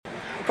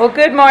Well,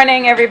 good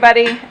morning,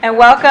 everybody, and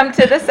welcome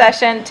to the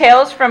session,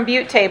 Tales from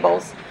Butte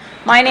Tables.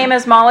 My name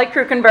is Molly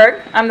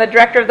Krukenberg. I'm the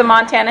director of the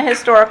Montana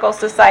Historical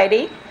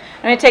Society.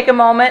 I'm going to take a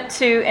moment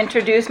to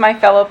introduce my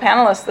fellow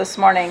panelists this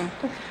morning.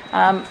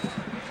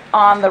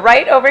 On the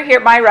right over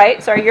here,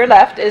 your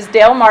left, is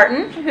Dale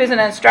Martin, who's an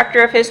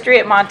instructor of history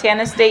at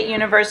Montana State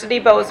University,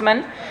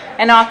 Bozeman,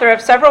 and author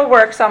of several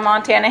works on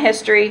Montana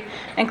history,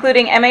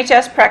 including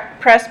MHS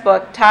Press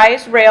book,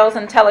 Ties, Rails,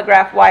 and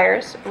Telegraph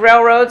Wires,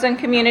 Railroads and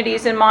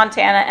Communities in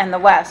Montana and the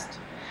West.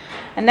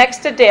 And next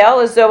to Dale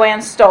is Zoanne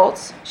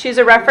Stoltz. She's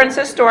a reference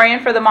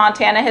historian for the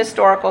Montana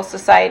Historical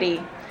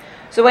Society.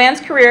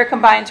 Zoanne's career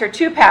combines her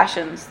two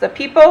passions, the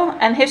people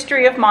and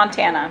history of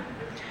Montana.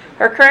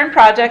 Her current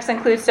projects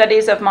include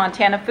studies of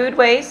Montana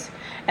foodways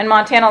and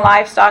Montana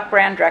livestock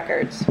brand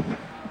records.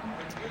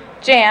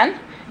 Jan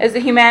Zuha is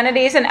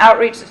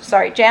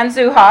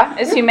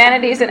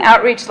Humanities and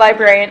Outreach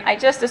Librarian. I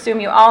just assume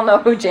you all know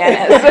who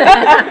Jan is.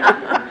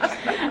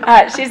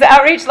 She's the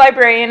Outreach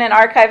Librarian in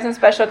Archives and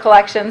Special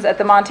Collections at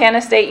the Montana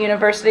State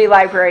University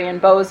Library in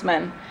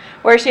Bozeman,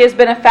 where she has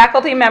been a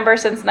faculty member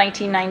since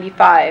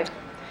 1995.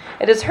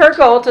 It is her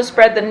goal to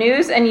spread the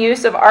news and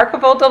use of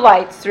archival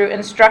delights through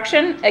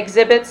instruction,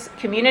 exhibits,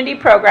 community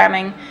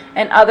programming,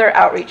 and other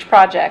outreach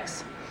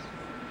projects.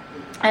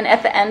 And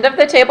at the end of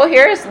the table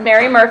here is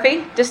Mary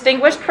Murphy,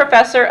 Distinguished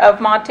Professor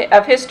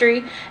of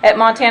History at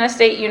Montana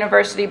State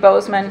University,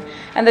 Bozeman,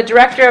 and the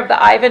Director of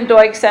the Ivan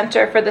Doig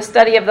Center for the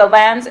Study of the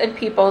Lands and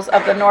Peoples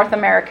of the North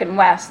American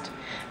West.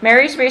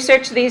 Mary's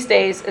research these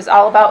days is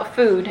all about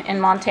food in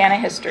Montana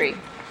history.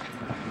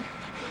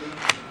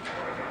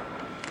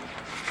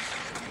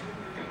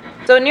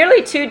 So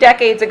nearly 2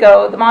 decades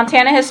ago, the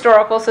Montana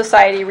Historical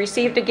Society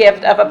received a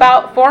gift of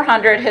about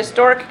 400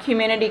 historic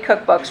community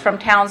cookbooks from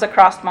towns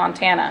across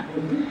Montana.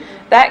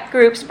 That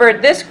group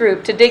spurred this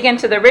group to dig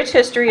into the rich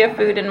history of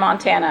food in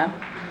Montana.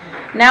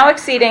 Now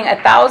exceeding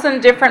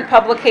 1,000 different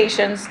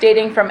publications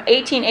dating from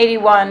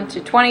 1881 to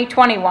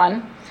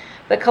 2021,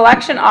 the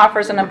collection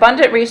offers an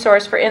abundant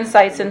resource for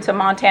insights into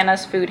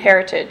Montana's food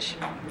heritage.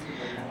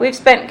 We've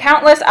spent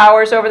countless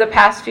hours over the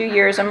past few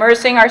years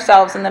immersing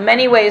ourselves in the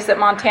many ways that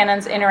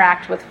Montanans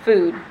interact with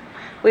food.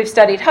 We've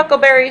studied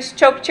huckleberries,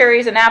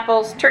 chokecherries and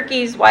apples,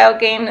 turkeys, wild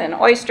game and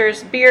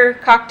oysters, beer,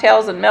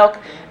 cocktails and milk,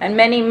 and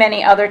many,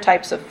 many other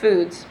types of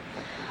foods.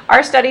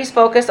 Our studies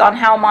focus on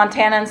how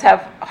Montanans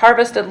have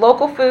harvested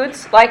local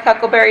foods like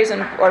huckleberries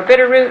or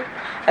bitterroot,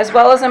 as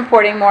well as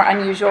importing more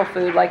unusual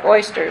food like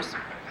oysters.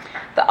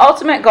 The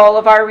ultimate goal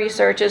of our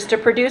research is to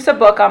produce a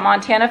book on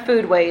Montana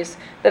foodways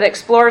that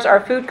explores our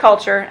food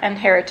culture and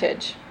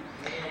heritage.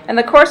 In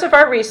the course of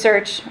our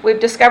research, we've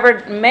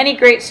discovered many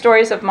great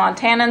stories of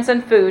Montanans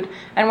and food,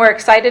 and we're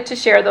excited to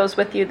share those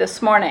with you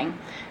this morning.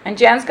 And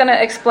Jan's going to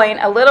explain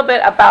a little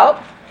bit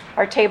about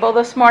our table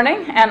this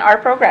morning and our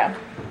program.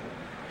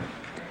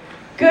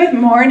 Good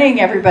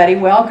morning, everybody.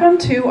 Welcome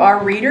to our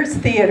Reader's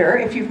Theater.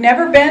 If you've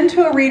never been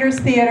to a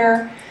Reader's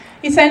Theater,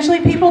 essentially,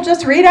 people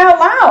just read out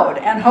loud,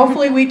 and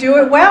hopefully we do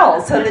it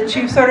well so that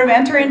you sort of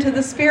enter into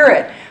the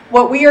spirit.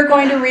 What we are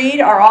going to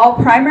read are all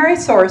primary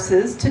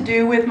sources to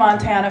do with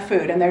Montana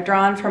food, and they're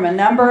drawn from a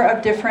number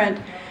of different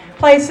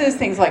places,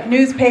 things like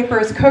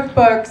newspapers,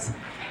 cookbooks,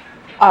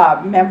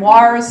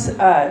 memoirs,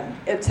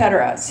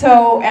 etc.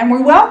 So, and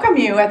we welcome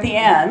you at the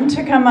end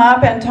to come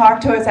up and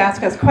talk to us,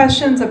 ask us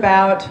questions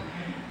about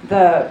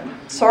the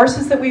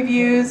sources that we've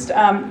used.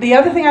 The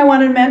other thing I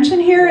want to mention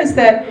here is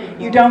that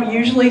you don't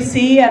usually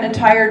see an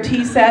entire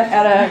tea set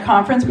at a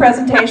conference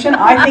presentation.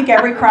 I think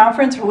every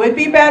conference would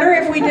be better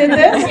if we did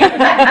this,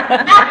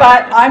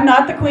 but I'm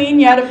not the queen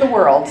yet of the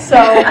world.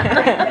 So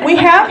we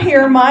have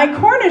here my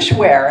Cornish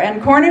ware,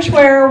 and Cornish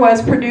ware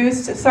was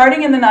produced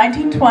starting in the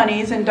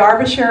 1920s in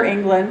Derbyshire,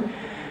 England,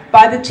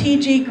 by the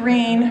T.G.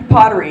 Green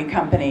Pottery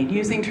Company,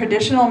 using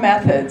traditional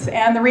methods.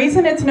 And the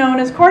reason it's known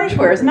as Cornish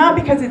ware is not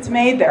because it's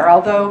made there,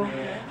 although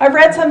I've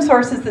read some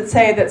sources that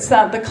say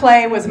that the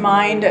clay was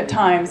mined at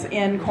times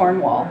in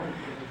Cornwall.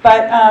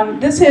 But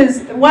this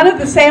is, one of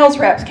the sales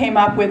reps came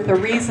up with the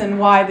reason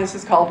why this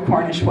is called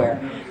Cornish ware.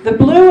 The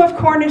blue of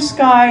Cornish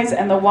skies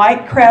and the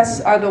white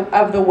crests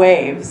of the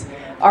waves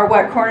are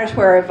what Cornish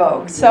ware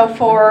evokes. So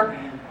for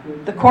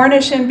the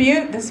Cornish in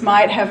Butte, this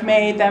might have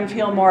made them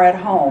feel more at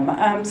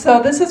home.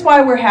 So this is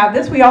why we have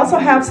this. We also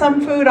have some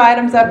food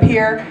items up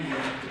here,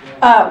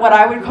 what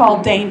I would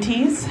call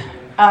dainties.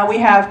 We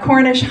have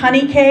Cornish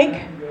honey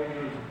cake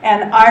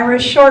and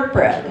Irish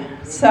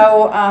shortbread.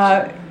 So,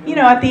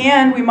 at the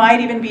end, we might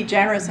even be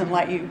generous and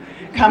let you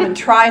come and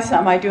try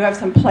some. I do have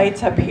some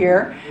plates up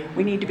here.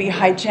 We need to be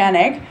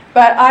hygienic.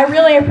 But I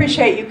really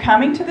appreciate you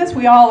coming to this.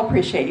 We all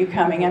appreciate you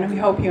coming, and we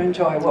hope you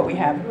enjoy what we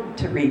have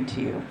to read to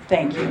you.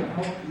 Thank you.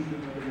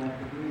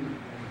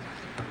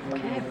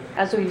 Okay.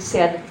 As we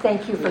said,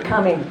 thank you for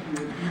coming.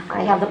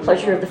 I have the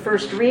pleasure of the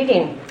first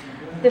reading.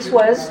 This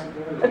was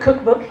a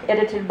cookbook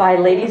edited by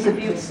Ladies of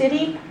Butte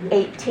City,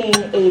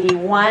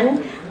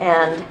 1881,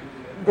 and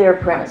their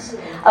premise.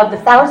 Of the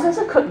thousands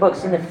of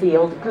cookbooks in the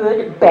field,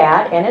 good,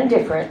 bad, and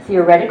indifferent,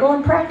 theoretical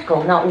and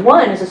practical, not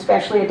one is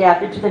especially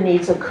adapted to the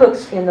needs of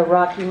cooks in the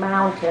Rocky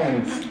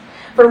Mountains.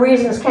 For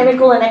reasons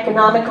chemical and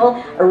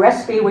economical, a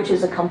recipe which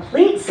is a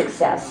complete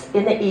success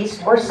in the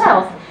East or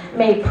South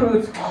may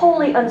prove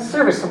wholly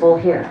unserviceable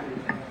here.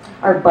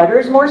 Our butter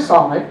is more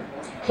solid,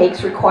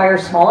 cakes require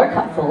smaller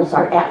cupfuls,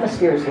 our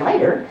atmosphere is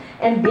lighter,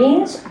 and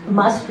beans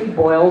must be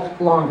boiled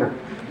longer.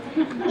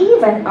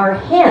 Even our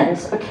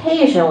hens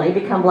occasionally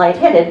become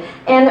lightheaded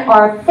and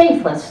are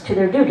faithless to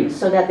their duties,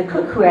 so that the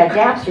cook who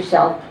adapts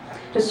herself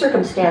to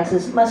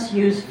circumstances must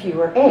use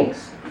fewer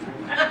eggs.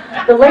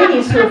 The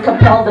ladies who have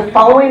compiled the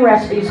following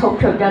recipes hope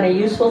to have done a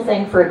useful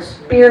thing for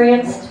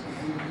experienced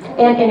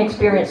and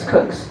inexperienced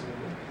cooks.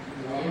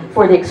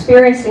 For the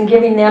experienced in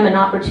giving them an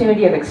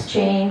opportunity of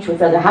exchange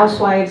with other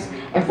housewives,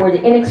 and for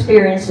the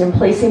inexperienced in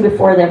placing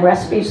before them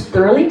recipes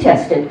thoroughly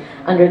tested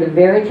under the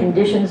very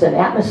conditions of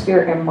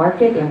atmosphere and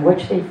market in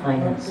which they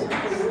find themselves.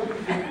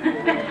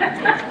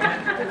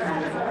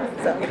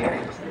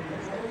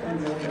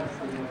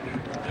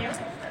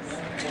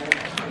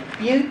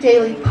 Butte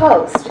Daily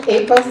Post,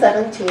 April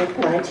 17,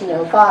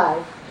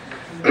 1905.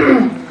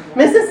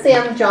 Mrs.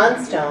 Sam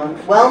Johnstone,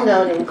 well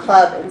known in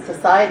club and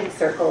society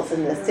circles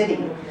in this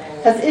city,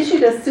 has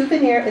issued a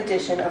souvenir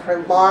edition of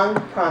her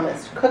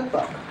long-promised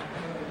cookbook.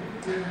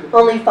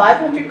 Only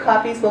 500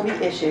 copies will be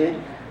issued.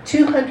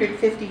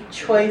 250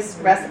 choice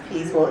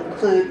recipes will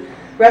include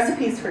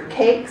recipes for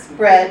cakes,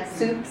 bread,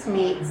 soups,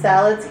 meat,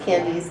 salads,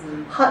 candies,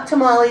 hot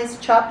tamales,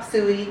 chop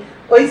suey,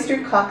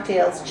 oyster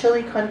cocktails,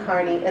 chili con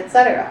carne,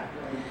 etc.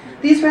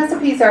 These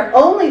recipes are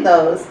only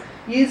those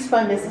used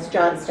by Mrs.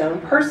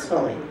 Johnstone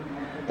personally.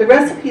 The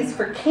recipes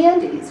for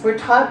candies were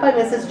taught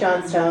Mrs.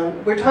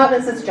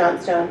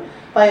 Johnstone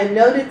by a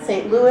noted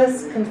St.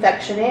 Louis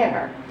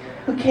confectioner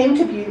who came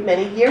to Butte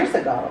many years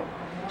ago.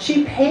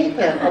 She paid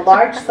him a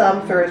large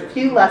sum for a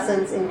few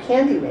lessons in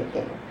candy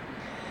making.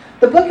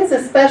 The book is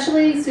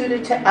especially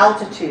suited to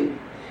altitude,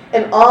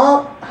 and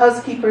all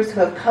housekeepers who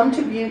have come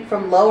to Butte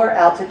from lower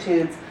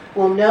altitudes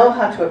will know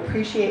how to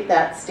appreciate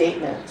that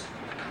statement.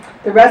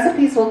 The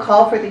recipes will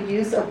call for the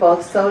use of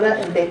both soda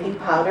and baking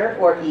powder,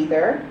 or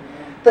either.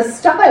 The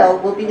style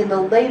will be in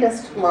the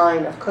latest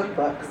line of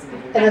cookbooks,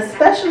 and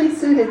especially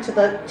suited to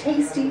the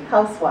tasty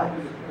housewife.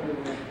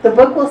 The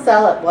book will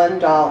sell at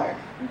 $1.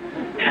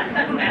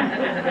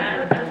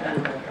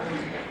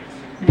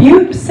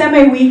 Butte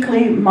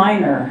Semi-Weekly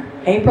Minor,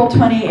 April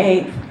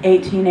 28,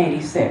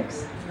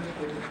 1886.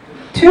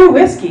 2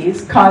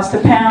 whiskeys cost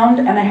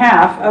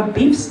 £1.50 of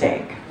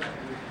beefsteak.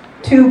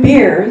 2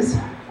 beers,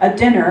 a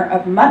dinner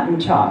of mutton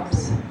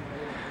chops.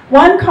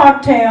 1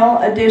 cocktail,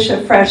 a dish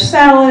of fresh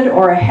salad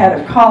or a head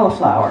of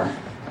cauliflower.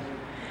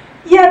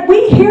 Yet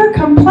we hear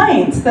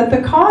complaints that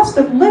the cost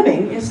of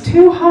living is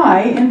too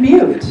high in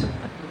Butte.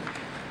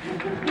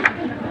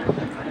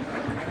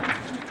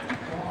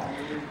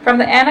 From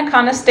the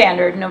Anaconda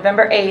Standard,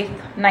 November 8,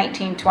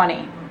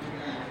 1920.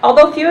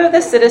 Although few of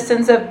the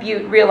citizens of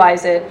Butte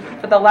realize it,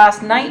 for the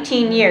last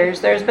 19 years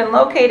there has been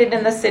located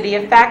in the city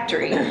a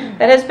factory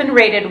that has been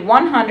rated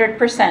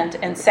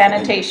 100% in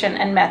sanitation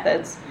and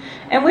methods,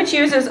 and which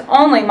uses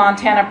only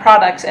Montana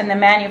products in the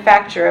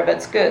manufacture of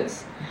its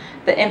goods.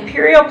 The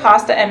Imperial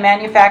Pasta and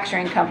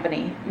Manufacturing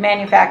Company,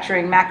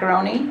 manufacturing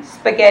macaroni,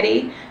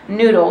 spaghetti,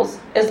 noodles,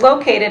 is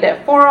located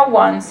at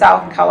 401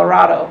 South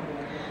Colorado.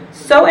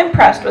 So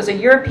impressed was a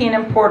European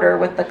importer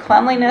with the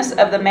cleanliness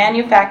of the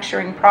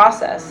manufacturing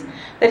process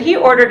that he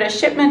ordered a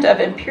shipment of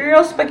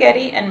imperial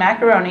spaghetti and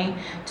macaroni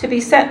to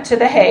be sent to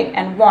The Hague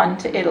and one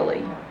to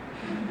Italy.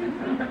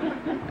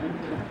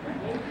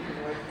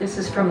 This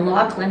is from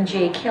Lachlan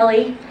J.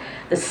 Kelly,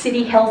 the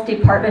City Health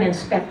Department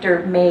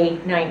Inspector, May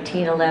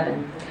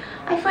 1911.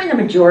 I find the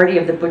majority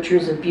of the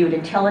butchers of Butte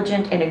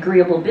intelligent and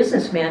agreeable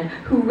businessmen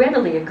who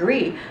readily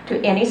agree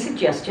to any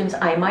suggestions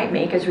I might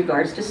make as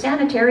regards to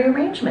sanitary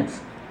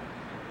arrangements.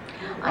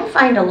 I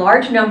find a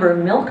large number of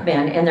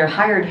milkmen and their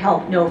hired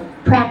help know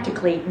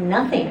practically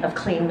nothing of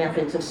clean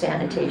methods of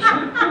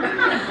sanitation.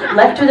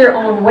 Left to their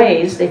own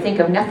ways, they think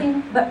of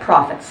nothing but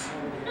profits.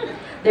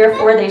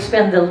 Therefore, they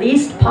spend the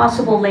least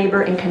possible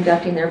labor in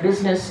conducting their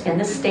business, and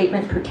this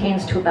statement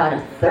pertains to about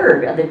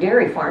 1/3 of the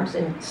dairy farms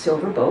in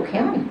Silver Bow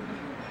County.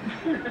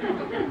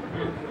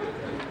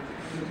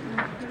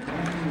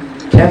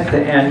 10th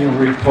Annual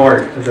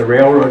Report of the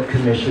Railroad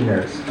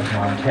Commissioners of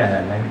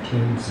Montana,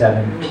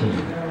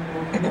 1917.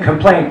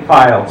 Complaint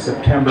filed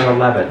September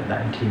 11,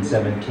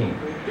 1917.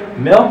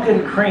 Milk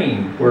and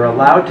cream were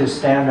allowed to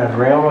stand on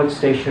railroad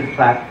station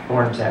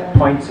platforms at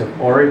points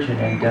of origin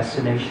and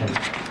destination,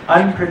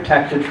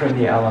 unprotected from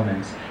the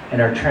elements,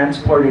 and are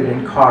transported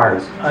in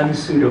cars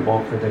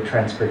unsuitable for the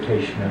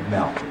transportation of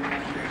milk.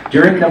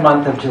 During the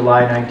month of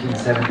July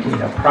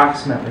 1917,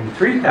 approximately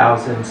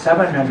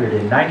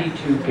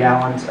 3,792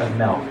 gallons of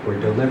milk were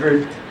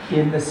delivered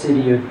in the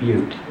city of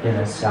Butte in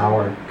a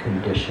sour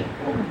condition.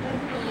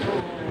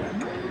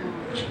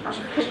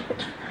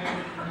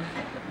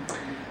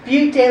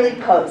 Butte Daily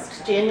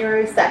Post,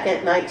 January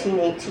 2nd,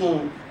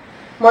 1918.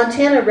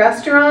 Montana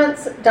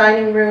restaurants,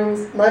 dining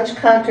rooms, lunch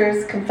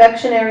counters,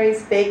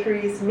 confectionaries,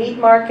 bakeries, meat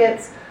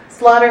markets,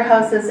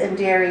 slaughterhouses, and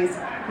dairies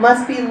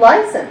must be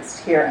licensed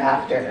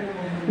hereafter.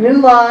 New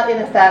law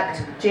in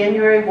effect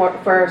January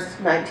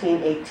 1st,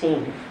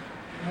 1918.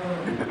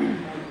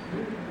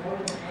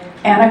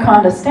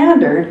 Anaconda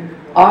Standard,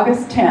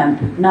 August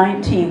 10th,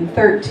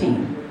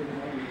 1913.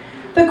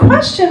 The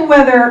question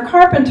whether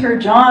Carpenter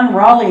John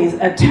Raleigh's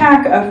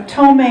attack of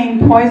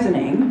ptomaine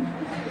poisoning,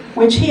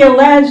 which he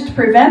alleged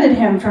prevented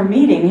him from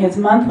meeting his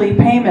monthly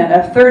payment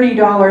of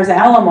 $30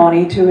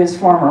 alimony to his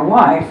former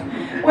wife,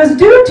 was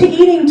due to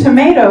eating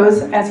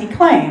tomatoes, as he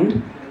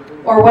claimed,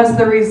 or was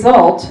the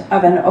result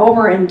of an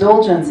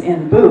overindulgence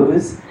in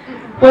booze,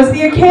 was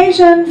the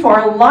occasion for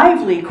a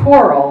lively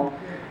quarrel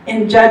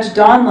in Judge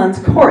Donlan's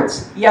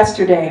courts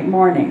yesterday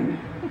morning.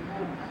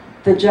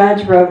 The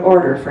judge wrote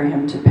order for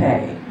him to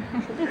pay.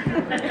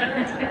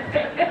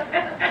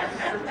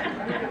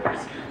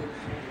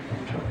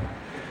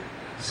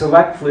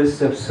 Select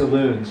list of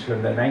saloons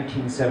from the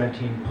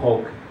 1917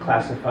 Polk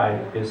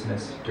Classified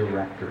Business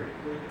Directory.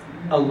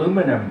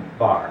 Aluminum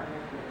Bar,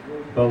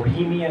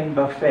 Bohemian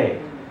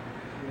Buffet,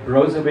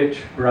 Brozovich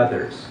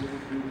Brothers,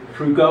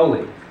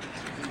 Frugoli,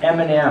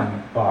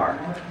 M&M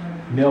Bar,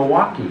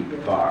 Milwaukee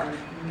Bar,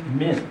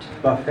 Mint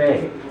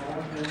Buffet,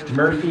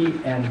 Murphy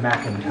and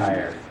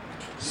McIntyre,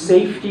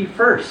 Safety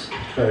First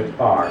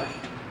Bar,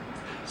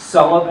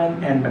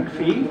 Sullivan and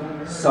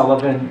McPhee,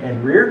 Sullivan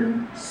and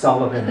Reardon,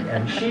 Sullivan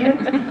and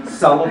Sheehan,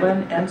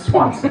 Sullivan and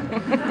Swanson,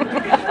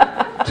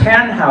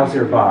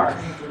 Tannhauser Bar,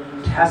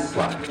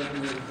 Tesla,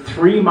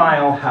 3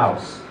 Mile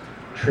House,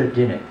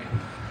 Tredinick.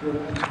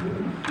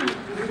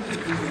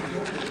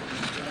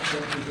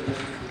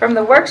 From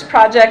the Works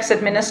Projects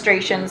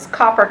Administration's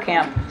Copper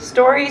Camp,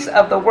 Stories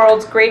of the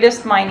World's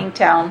Greatest Mining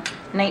Town,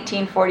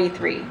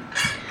 1943.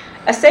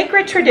 A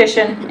sacred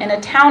tradition in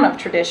a town of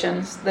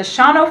traditions, the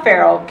Sean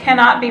O'Farrell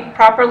cannot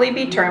properly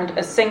be termed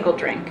a single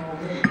drink.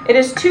 It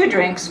is 2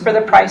 drinks for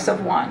the price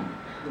of 1.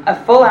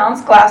 A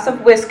full-ounce glass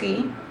of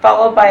whiskey,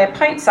 followed by a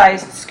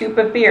pint-sized scoop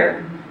of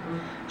beer.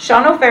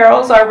 Sean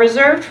O'Farrells are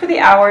reserved for the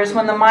hours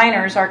when the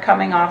miners are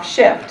coming off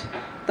shift.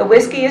 The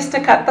whiskey is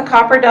to cut the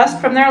copper dust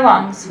from their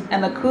lungs,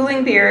 and the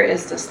cooling beer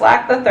is to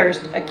slack the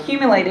thirst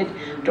accumulated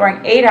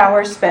during 8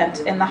 hours spent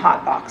in the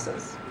hot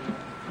boxes.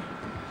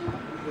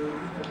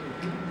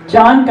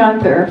 John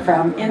Gunther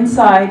from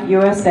Inside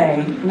USA,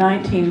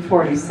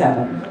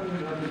 1947.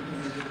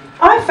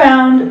 I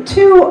found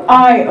 2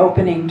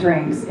 eye-opening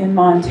drinks in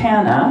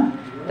Montana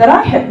that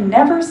I had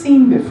never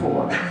seen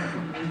before.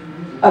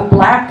 A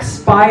Black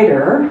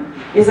Spider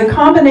is a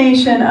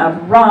combination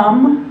of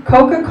rum,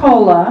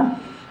 Coca-Cola,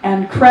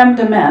 and creme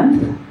de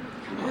menthe.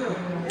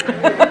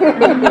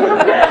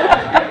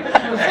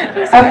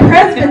 A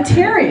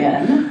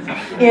Presbyterian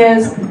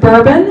is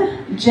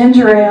bourbon,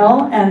 ginger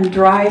ale, and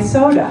dry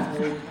soda.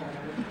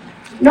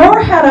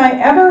 Nor had I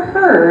ever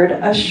heard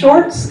a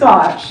short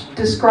scotch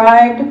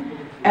described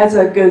as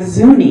a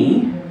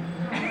gazoonie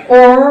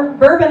or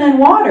bourbon and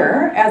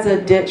water as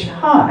a ditch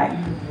high.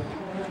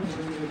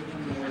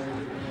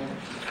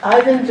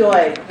 Ivan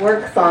Doig,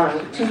 Work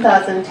Song,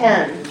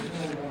 2010.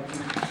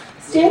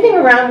 Standing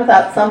around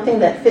without something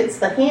that fits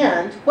the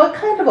hand, what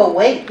kind of a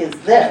wake is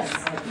this?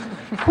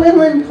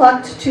 Quinlan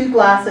plucked 2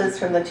 glasses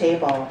from the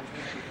table.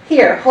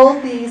 Here,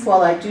 hold these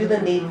while I do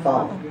the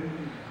needful.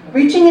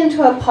 Reaching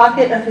into a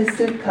pocket of his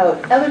suit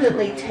coat,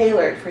 evidently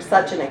tailored for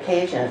such an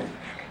occasion,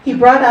 he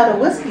brought out a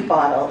whiskey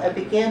bottle and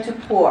began to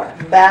pour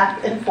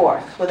back and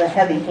forth with a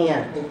heavy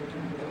hand.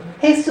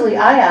 Hastily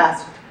I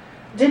asked,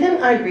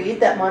 didn't I read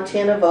that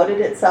Montana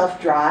voted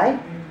itself dry?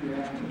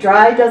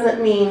 Dry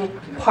doesn't mean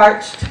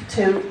parched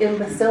to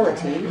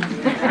imbecility.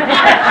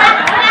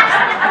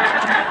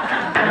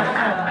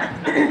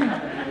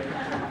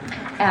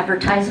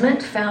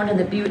 Advertisement found in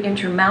the Butte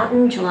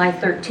Intermountain, July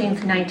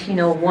 13th,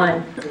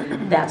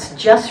 1901. That's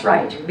just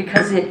right,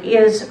 because it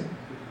is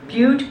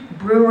Butte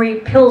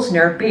Brewery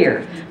Pilsner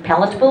beer.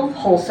 Palatable,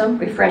 wholesome,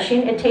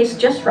 refreshing, it tastes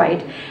just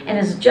right, and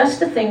is just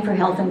the thing for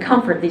health and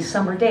comfort these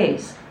summer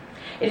days.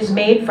 It is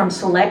made from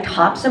select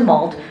hops and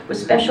malt with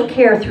special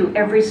care through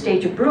every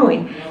stage of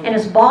brewing and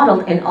is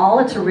bottled in all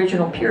its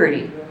original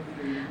purity.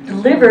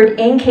 Delivered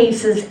in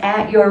cases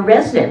at your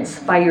residence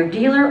by your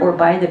dealer or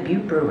by the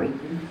Butte Brewery.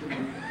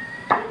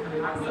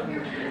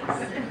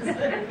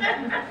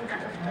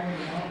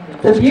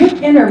 The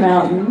Butte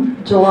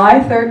Intermountain, July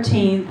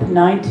 13th,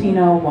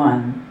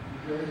 1901.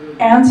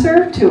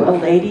 Answer to a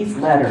lady's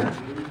letter.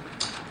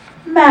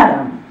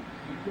 Madam,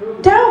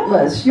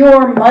 doubtless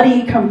your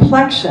muddy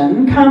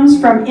complexion comes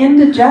from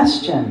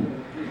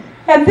indigestion.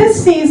 At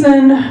this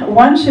season,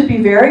 one should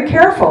be very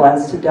careful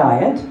as to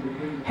diet.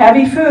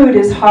 Heavy food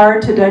is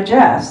hard to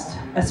digest,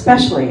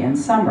 especially in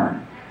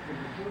summer.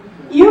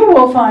 You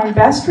will find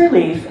best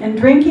relief in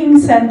drinking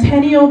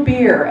Centennial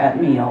beer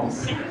at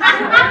meals.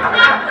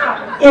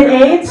 It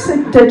aids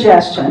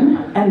digestion,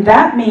 and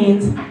that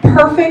means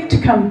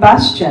perfect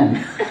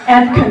combustion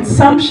and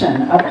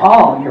consumption of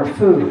all your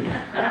food.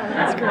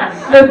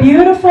 The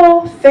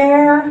beautiful,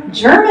 fair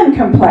German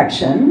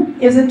complexion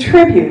is a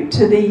tribute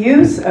to the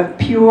use of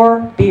pure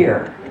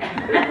beer.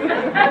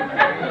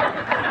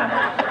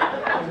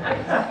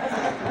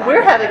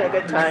 We're having a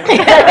good time.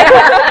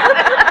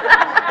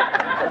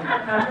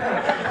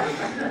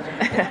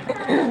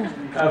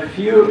 A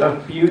few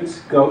of Butte's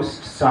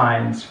ghost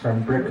signs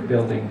from brick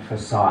building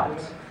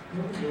facades.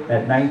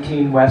 At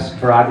 19 West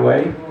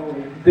Broadway,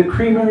 the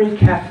Creamery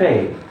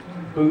Cafe,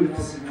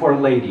 booths for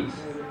ladies.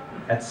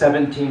 At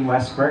 17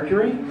 West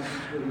Mercury,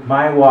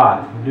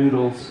 Maiwa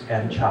noodles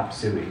and chop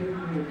suey.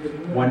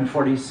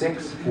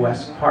 146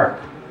 West Park,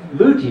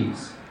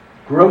 Luti's,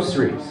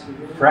 groceries,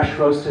 fresh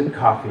roasted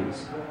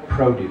coffees,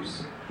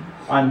 produce.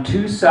 On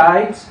two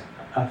sides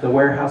of the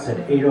warehouse at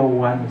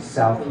 801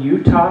 South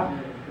Utah,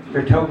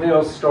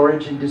 Bertoglio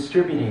Storage and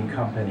Distributing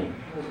Company.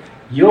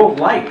 You'll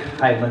like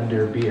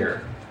Highlander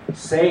beer.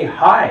 Say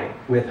hi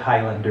with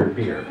Highlander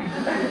beer.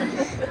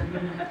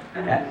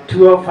 At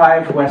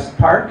 205 West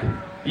Park,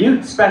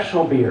 Butte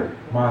Special Beer,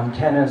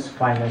 Montana's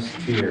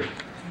finest beer.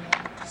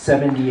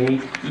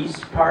 78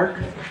 East Park,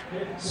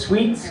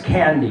 Sweets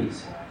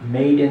Candies,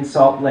 made in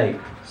Salt Lake,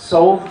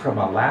 sold from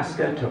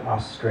Alaska to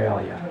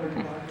Australia.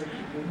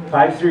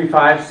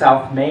 535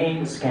 South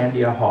Main,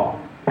 Scandia Hall.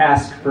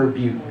 Ask for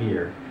Butte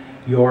beer,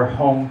 your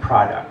home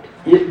product.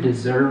 It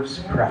deserves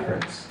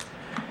preference.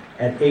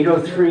 At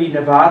 803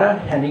 Nevada,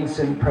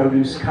 Henningsen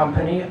Produce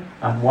Company.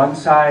 On one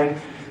side,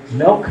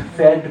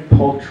 milk-fed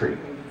poultry.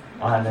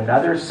 On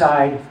another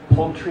side,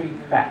 poultry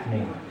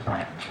fattening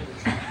plant.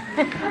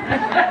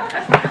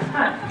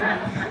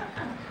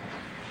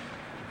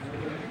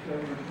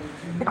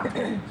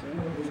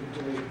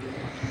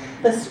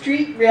 The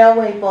Street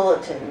Railway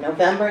Bulletin,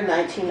 November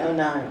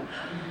 1909.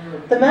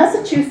 The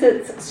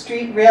Massachusetts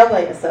Street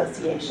Railway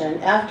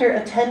Association, after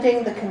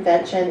attending the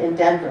convention in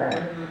Denver,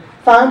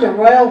 found a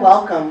royal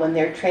welcome when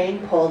their train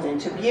pulled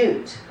into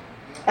Butte.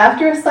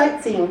 After a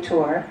sightseeing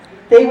tour,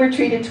 they were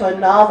treated to a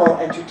novel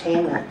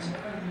entertainment.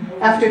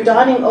 After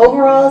donning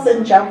overalls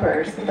and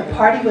jumpers, the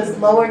party was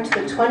lowered to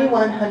the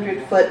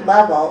 2,100-foot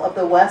level of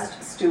the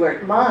West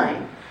Stewart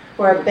Mine,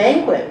 where a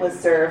banquet was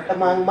served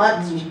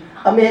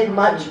amid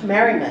much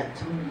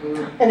merriment.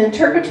 An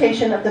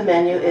interpretation of the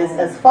menu is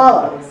as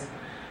follows: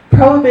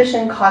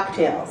 Prohibition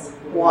cocktails,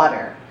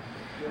 water.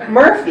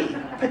 Murphy,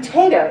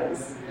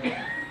 potatoes.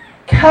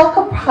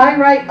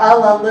 Chalcopyrite a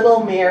la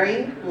Little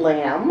Mary,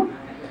 lamb.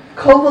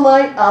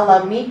 Covalite a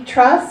la Meat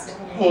Trust,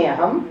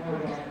 ham.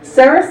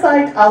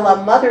 Saracite a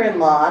la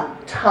Mother-in-law,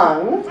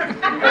 tongue.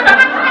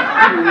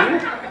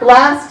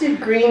 Blasted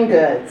green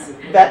goods,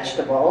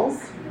 vegetables.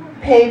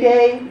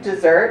 Payday,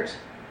 dessert.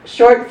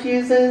 Short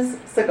fuses,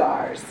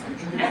 cigars.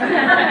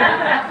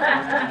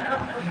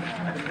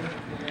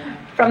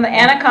 From the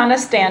Anaconda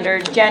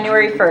Standard,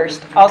 January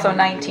 1st, also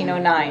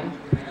 1909.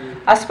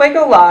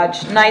 Oswego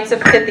Lodge, Knights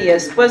of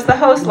Pythias, was the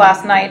host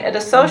last night at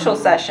a social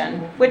session,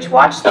 which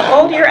watched the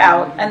old year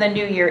out and the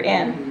new year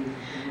in.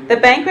 The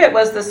banquet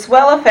was the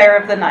swell affair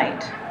of the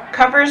night.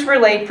 Covers were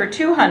laid for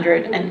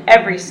 200, and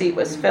every seat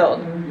was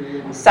filled.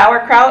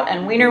 Sauerkraut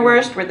and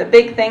Wienerwurst were the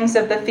big things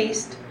of the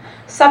feast.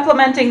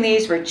 Supplementing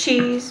these were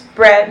cheese,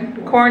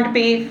 bread, corned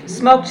beef,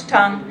 smoked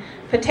tongue,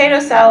 potato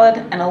salad,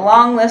 and a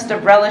long list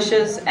of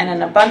relishes and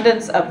an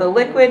abundance of the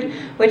liquid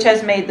which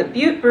has made the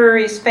Butte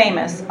breweries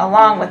famous,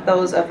 along with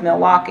those of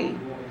Milwaukee.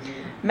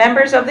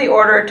 Members of the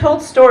order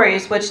told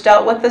stories which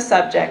dealt with the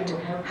subject.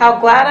 How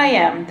glad I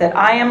am that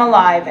I am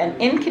alive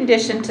and in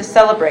condition to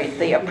celebrate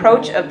the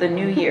approach of the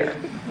new year.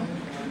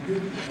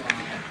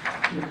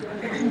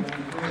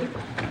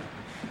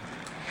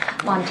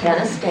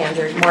 Montana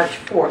Standard, March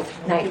 4th,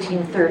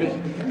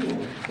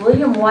 1930.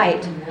 William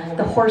White,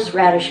 the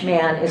horseradish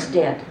man, is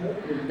dead.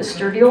 The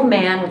sturdy old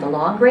man with the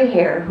long gray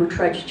hair who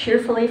trudged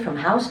cheerfully from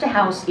house to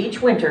house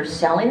each winter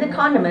selling the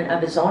condiment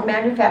of his own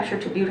manufacture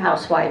to Butte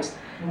housewives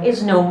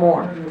is no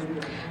more.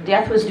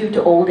 Death was due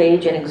to old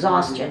age and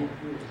exhaustion.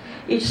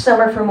 Each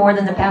summer for more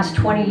than the past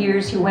 20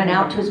 years, he went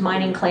out to his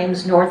mining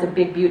claims north of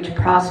Big Butte to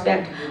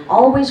prospect,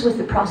 always with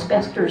the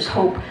prospector's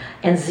hope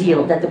and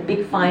zeal that the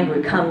big find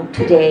would come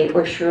today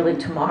or surely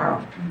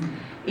tomorrow.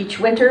 Each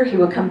winter, he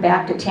would come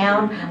back to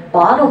town,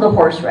 bottle the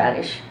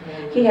horseradish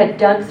he had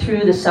dug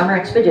through the summer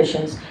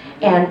expeditions,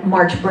 and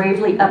march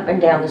bravely up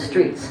and down the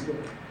streets.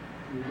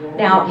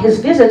 Now, his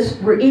visits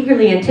were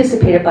eagerly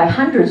anticipated by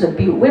hundreds of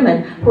Butte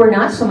women who were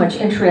not so much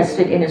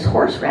interested in his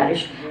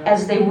horseradish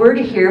as they were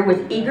to hear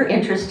with eager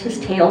interest his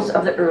tales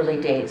of the early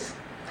days.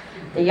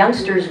 The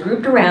youngsters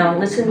grouped around,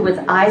 listened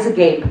with eyes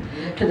agape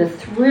to the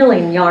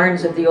thrilling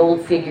yarns of the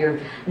old figure.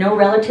 No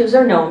relatives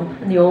are known,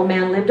 and the old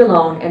man lived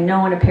alone, and no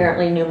one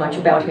apparently knew much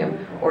about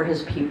him or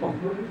his people.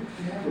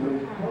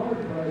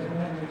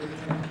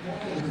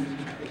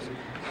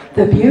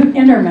 The Butte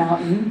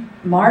Intermountain,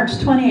 March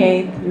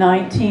 28,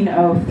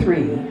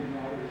 1903.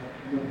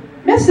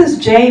 Mrs.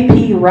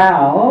 J.P.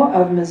 Rao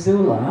of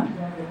Missoula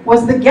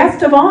was the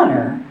guest of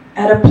honor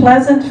at a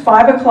pleasant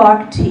 5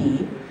 o'clock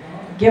tea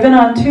given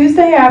on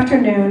Tuesday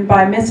afternoon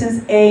by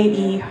Mrs.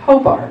 A.E.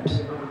 Hobart.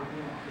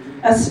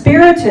 A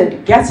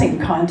spirited guessing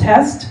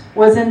contest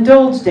was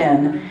indulged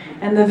in,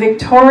 and the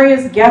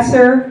victorious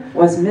guesser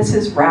was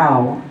Mrs.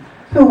 Rao,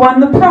 who won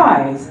the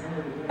prize,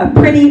 a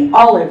pretty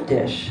olive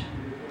dish.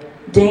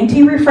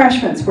 Dainty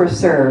refreshments were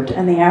served,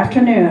 and the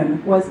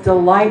afternoon was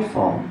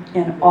delightful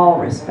in all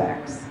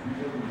respects.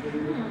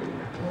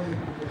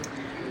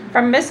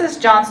 From Mrs.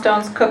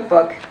 Johnstone's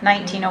cookbook,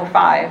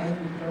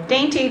 1905.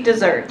 Dainty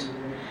dessert.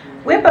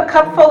 Whip a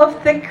cupful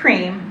of thick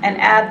cream and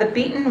add the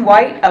beaten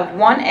white of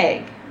 1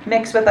 egg.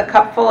 Mix with a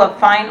cupful of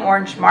fine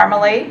orange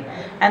marmalade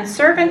and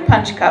serve in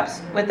punch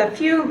cups with a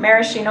few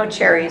maraschino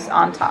cherries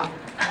on top.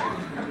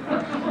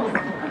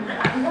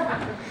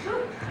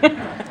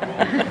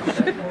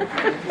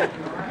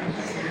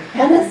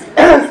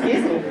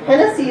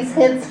 Hennessy's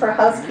Hints for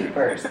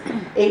Housekeepers,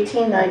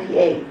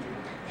 1898.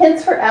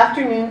 Hints for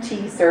afternoon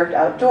tea served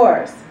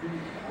outdoors.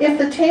 If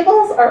the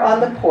tables are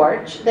on the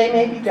porch, they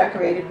may be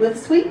decorated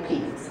with sweet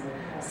peas.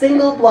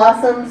 Single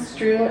blossoms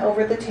strewn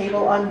over the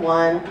table on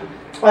one,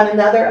 on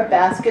another a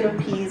basket of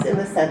peas in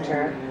the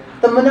center,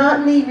 the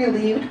monotony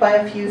relieved by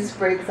a few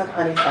sprigs of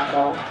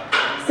honeysuckle.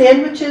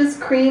 Sandwiches,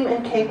 cream,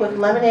 and cake with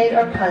lemonade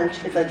or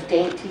punch is a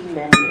dainty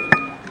menu.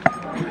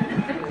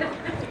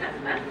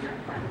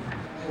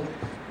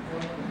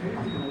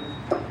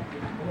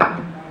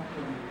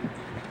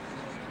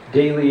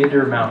 Daily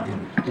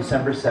Intermountain,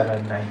 December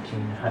 7,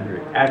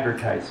 1900.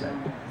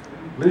 Advertisement.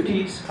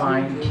 Luti's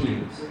Fine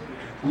Teas.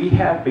 We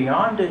have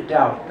beyond a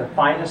doubt the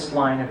finest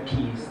line of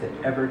teas that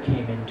ever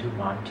came into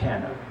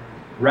Montana.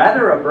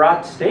 Rather a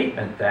broad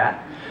statement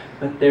that,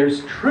 but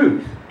there's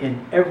truth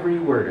in every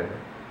word of it.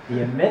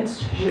 The immense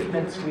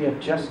shipments we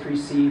have just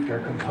received are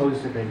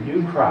composed of a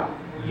new crop,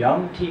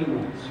 young tea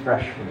leaves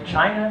fresh from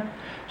China,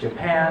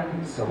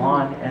 Japan,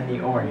 Ceylon, and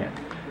the Orient.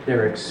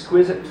 Their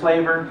exquisite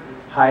flavor,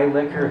 high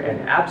liquor,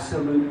 and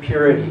absolute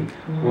purity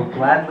will be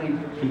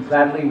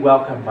gladly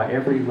welcomed by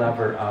every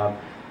lover of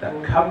the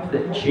cup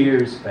that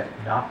cheers but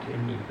not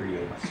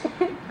inebriates.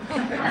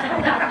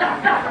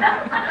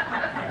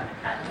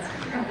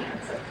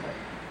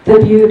 The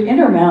Butte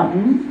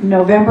Intermountain,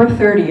 November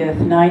 30th,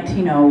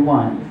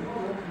 1901.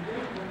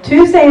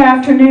 Tuesday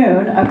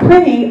afternoon, a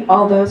pretty,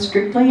 although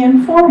strictly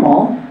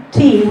informal,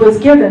 tea was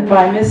given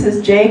by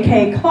Mrs.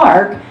 J.K.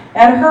 Clark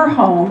at her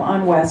home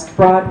on West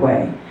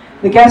Broadway,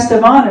 the guest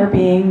of honor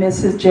being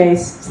Mrs.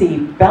 J.C.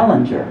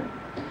 Bellinger.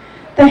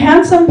 The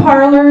handsome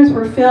parlors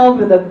were filled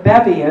with a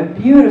bevy of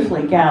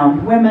beautifully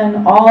gowned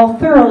women, all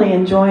thoroughly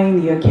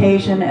enjoying the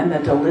occasion and the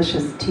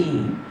delicious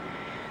tea.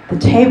 The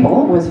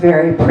table was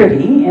very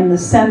pretty. In the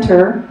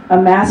center,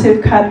 a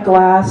massive cut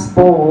glass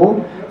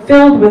bowl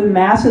filled with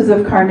masses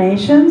of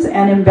carnations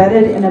and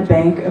embedded in a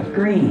bank of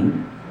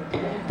green.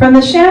 From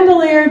the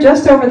chandelier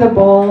just over the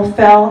bowl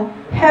fell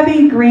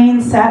heavy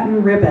green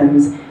satin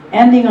ribbons,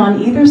 ending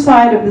on either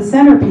side of the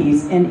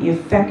centerpiece in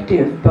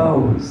effective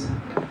bows.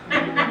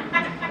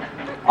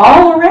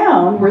 All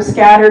around were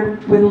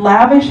scattered with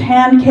lavish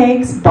hand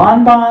cakes,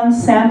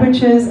 bonbons,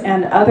 sandwiches,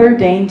 and other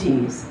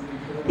dainties.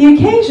 The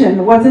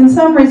occasion was in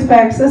some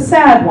respects a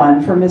sad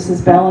one for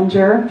Mrs.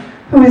 Bellinger,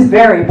 who is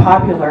very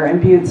popular in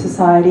Butte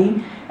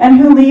society and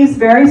who leaves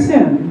very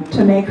soon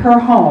to make her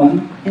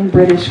home in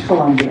British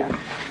Columbia.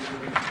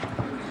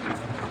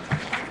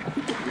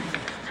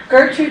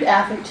 Gertrude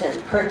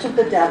Atherton, Perch of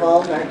the Devil,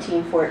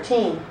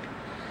 1914.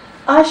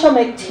 I shall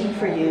make tea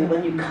for you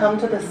when you come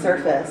to the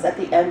surface at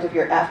the end of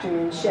your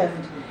afternoon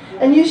shift,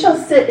 and you shall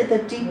sit at the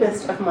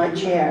deepest of my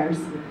chairs.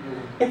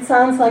 It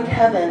sounds like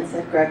heaven,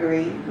 said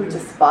Gregory, who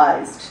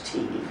despised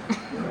tea.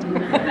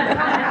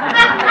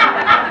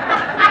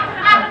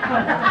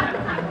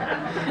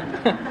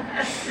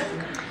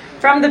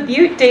 From the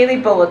Butte Daily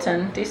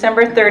Bulletin,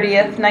 December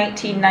 30th,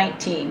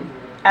 1919.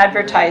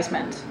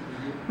 Advertisement.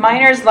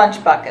 Miners'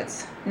 lunch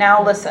buckets.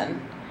 Now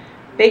listen.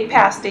 Big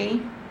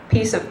pasty,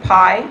 piece of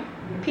pie,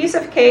 piece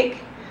of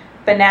cake,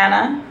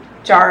 banana,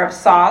 jar of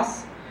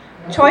sauce,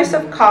 choice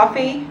of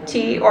coffee,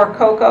 tea, or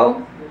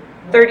cocoa,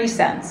 30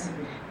 cents.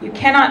 You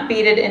cannot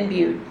beat it in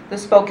Butte. The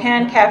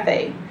Spokane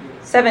Cafe,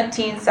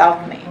 17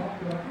 South Main.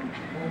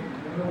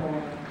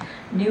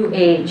 New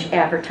Age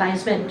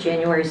advertisement,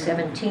 January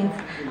 17th,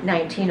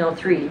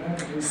 1903.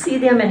 See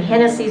them in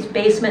Hennessy's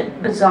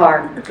Basement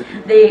Bazaar.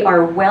 They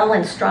are well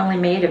and strongly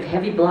made of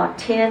heavy block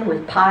tin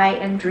with pie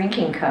and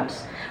drinking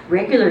cups.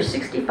 Regular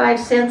 65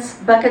 cents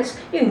buckets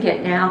you can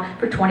get now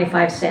for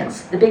 25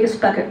 cents. The biggest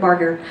bucket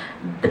bargain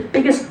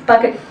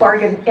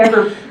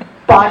ever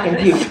bought in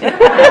Butte. Good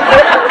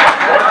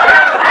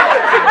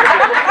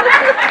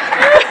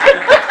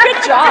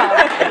job.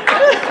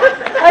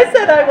 I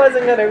said I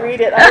wasn't going to read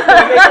it. I was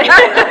going to make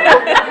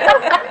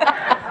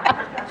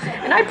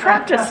it. And I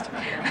practiced.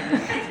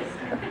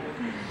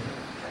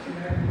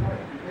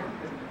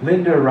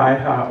 Linda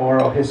Raiha,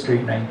 Oral History,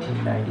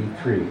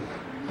 1993.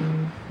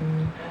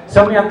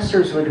 Some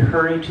youngsters would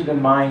hurry to the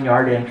mine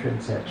yard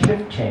entrance at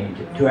shift change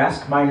to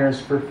ask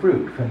miners for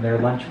fruit from their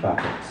lunch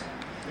buckets.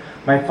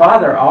 My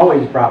father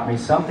always brought me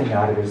something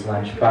out of his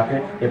lunch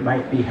bucket. It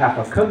might be half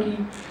a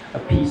cookie, a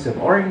piece of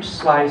orange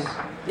slice,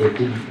 it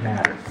didn't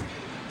matter.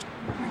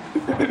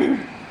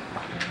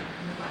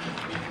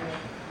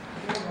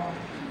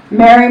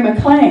 Mary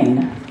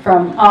McLean,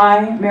 from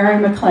I, Mary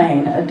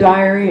McLean, A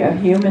Diary of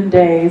Human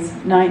Days,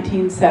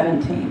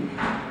 1917.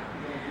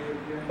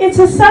 It's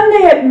a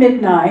Sunday at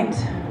midnight.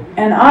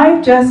 and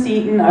I've just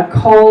eaten a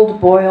cold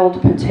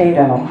boiled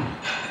potato.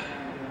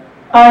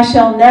 I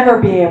shall never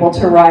be able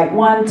to write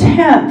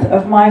 1/10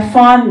 of my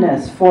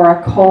fondness for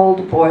a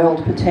cold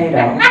boiled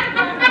potato.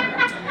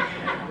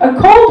 A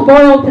cold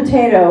boiled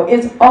potato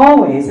is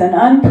always an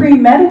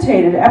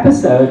unpremeditated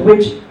episode,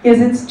 which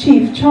is its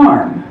chief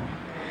charm.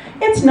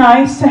 It's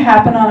nice to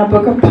happen on a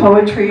book of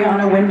poetry on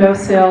a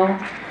windowsill.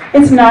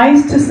 It's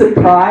nice to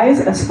surprise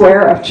a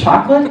square of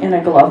chocolate in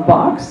a glove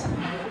box.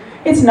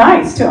 It's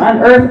nice to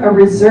unearth a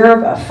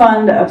reserve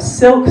fund of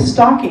silk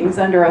stockings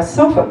under a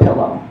sofa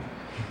pillow.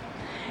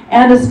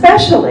 And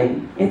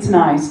especially, it's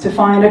nice to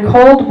find a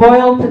cold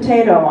boiled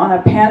potato on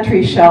a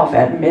pantry shelf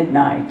at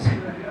midnight.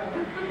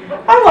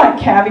 I like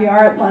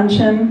caviar at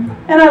luncheon,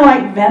 and I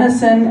like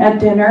venison at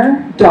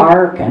dinner,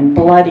 dark and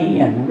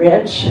bloody and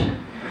rich.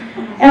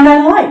 And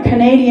I like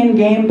Canadian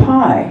game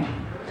pie,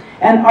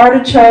 and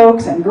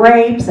artichokes and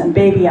grapes and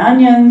baby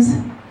onions,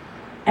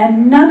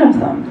 and none of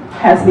them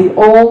has the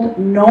old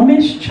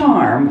gnomish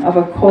charm of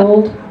a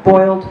cold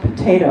boiled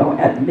potato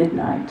at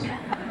midnight.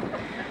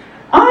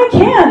 I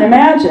can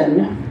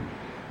imagine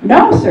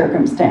no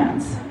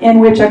circumstance in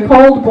which a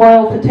cold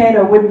boiled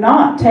potato would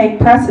not take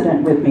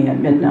precedent with me at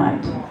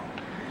midnight.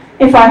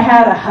 If I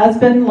had a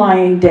husband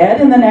lying dead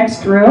in the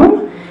next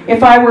room,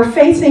 if I were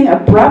facing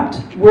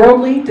abrupt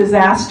worldly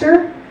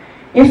disaster,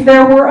 if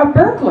there were a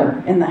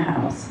burglar in the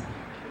house,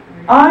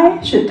 I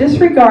should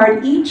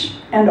disregard each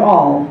and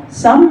all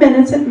some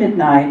minutes at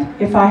midnight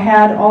if I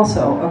had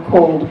also a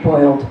cold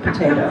boiled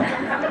potato.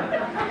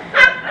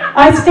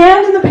 I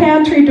stand in the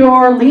pantry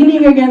door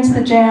leaning against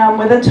the jamb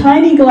with a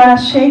tiny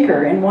glass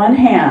shaker in one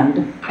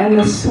hand and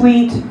the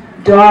sweet,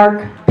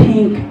 dark,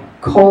 pink,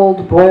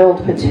 cold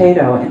boiled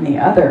potato in the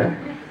other.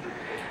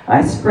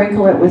 I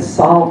sprinkle it with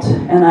salt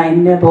and I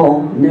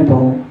nibble,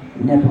 nibble,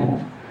 nibble.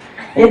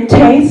 It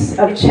tastes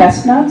of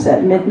chestnuts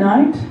at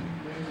midnight,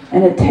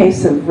 and it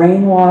tastes of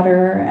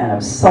rainwater and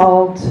of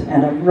salt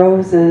and of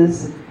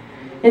roses.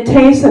 It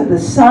tastes of the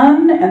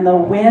sun and the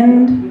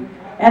wind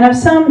and of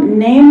some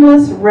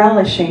nameless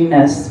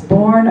relishingness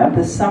born of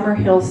the summer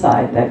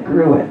hillside that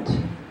grew it.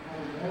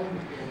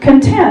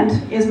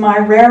 Content is my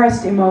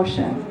rarest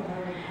emotion,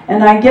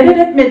 and I get it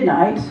at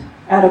midnight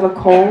out of a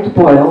cold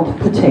boiled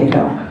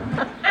potato.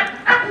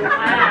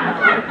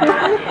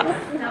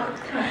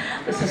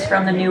 This is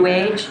from the New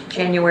Age,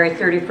 January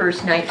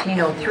 31st,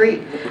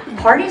 1903.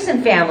 Parties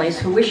and families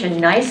who wish a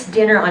nice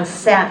dinner on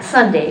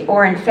Sunday,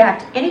 or in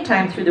fact any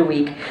time through the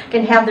week,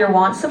 can have their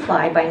wants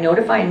supplied by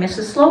notifying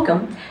Mrs.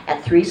 Slocum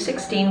at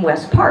 316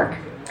 West Park.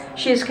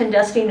 She is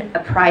conducting a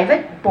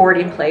private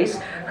boarding place.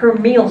 Her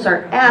meals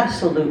are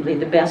absolutely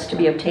the best to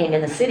be obtained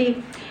in the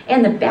city,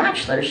 and the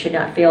bachelor should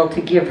not fail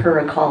to give her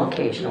a call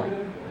occasionally.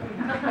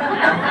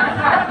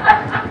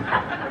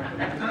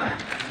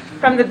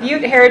 From the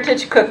Butte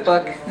Heritage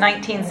Cookbook,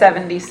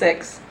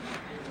 1976.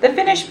 The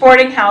Finnish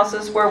boarding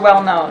houses were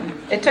well known.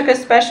 It took a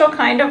special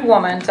kind of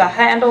woman to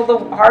handle the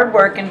hard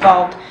work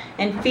involved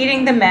in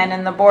feeding the men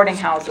in the boarding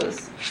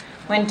houses.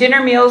 When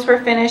dinner meals were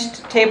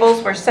finished,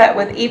 tables were set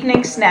with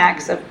evening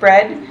snacks of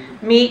bread,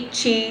 meat,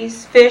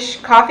 cheese, fish,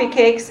 coffee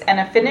cakes,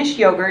 and a Finnish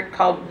yogurt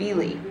called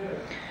viili.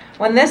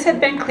 When this had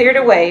been cleared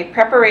away,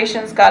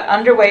 preparations got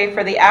underway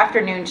for the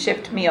afternoon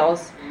shift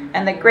meals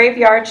and the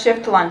graveyard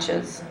shift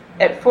lunches.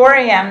 At 4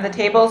 a.m., the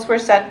tables were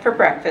set for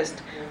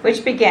breakfast,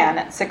 which began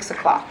at 6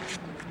 o'clock.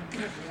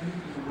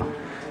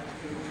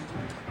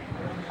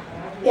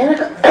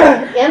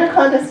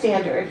 Anaconda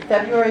Standard,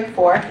 February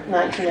 4th,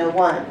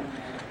 1901.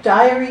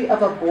 Diary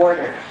of a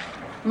Boarder.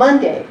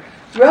 Monday,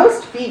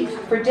 roast beef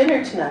for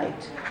dinner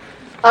tonight.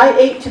 I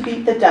ate to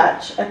beat the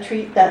Dutch, a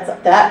treat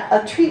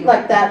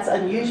like that's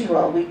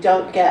unusual. We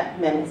don't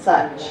get many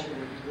such.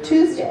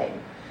 Tuesday,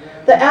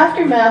 the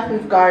aftermath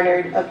we've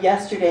garnered of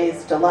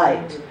yesterday's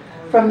delight.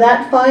 From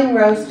that fine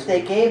roast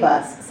they gave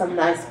us some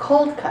nice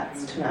cold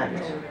cuts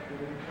tonight.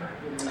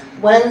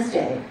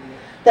 Wednesday,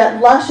 that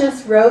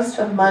luscious roast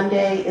of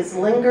Monday is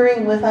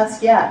lingering with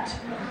us yet.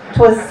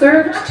 'Twas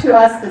served to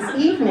us this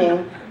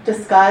evening,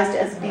 disguised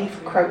as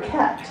beef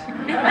croquette.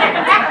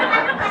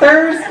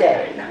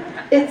 Thursday,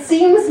 it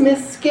seems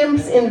Miss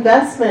Skimp's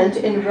investment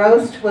in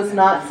roast was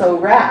not so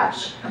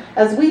rash.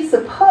 As we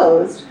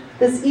supposed,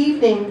 this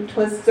evening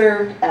 'twas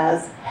served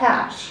as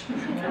hash.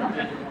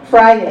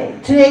 Friday,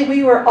 today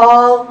we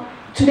all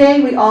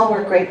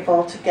were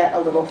grateful to get a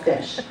little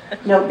fish.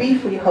 No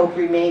beef, we hope,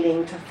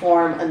 remaining to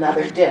form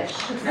another dish.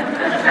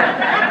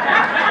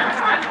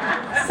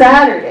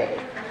 Saturday,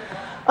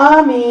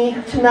 ah me,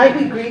 tonight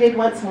we greeted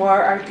once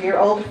more our dear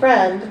old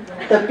friend.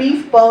 The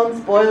beef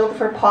bones boiled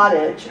for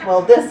pottage.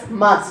 Well, this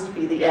must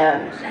be the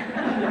end.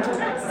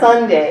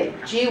 Sunday,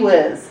 gee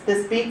whiz,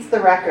 this beats the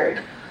record.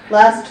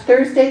 Last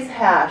Thursday's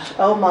hash,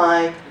 oh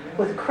my,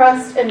 with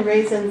crust and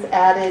raisins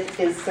added,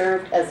 is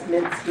served as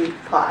mincemeat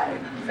pie.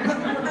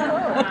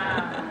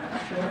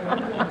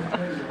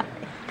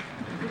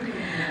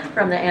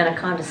 from the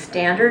Anaconda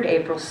Standard,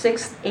 April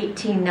 6,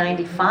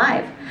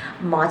 1895.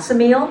 Matzah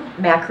meal,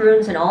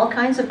 macaroons, and all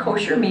kinds of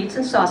kosher meats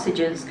and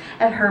sausages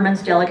at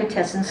Herman's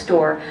Delicatessen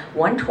Store,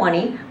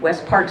 120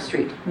 West Park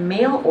Street.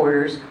 Mail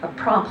orders are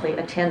promptly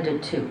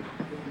attended to.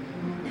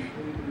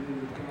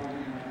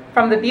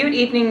 From the Butte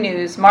Evening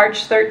News,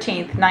 March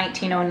 13,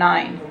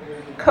 1909.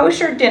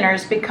 Kosher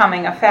dinners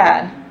becoming a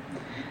fad.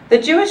 The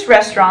Jewish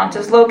restaurant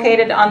is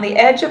located on the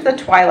edge of the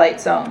Twilight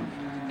Zone.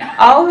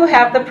 All who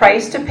have the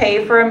price to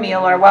pay for a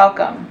meal are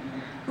welcome.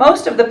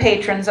 Most of the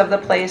patrons of the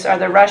place are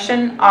the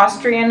Russian,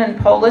 Austrian, and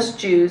Polish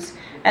Jews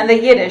and the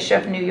Yiddish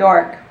of New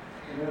York.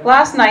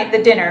 Last night,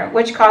 the dinner,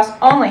 which cost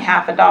only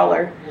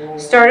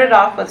 $50, started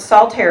off with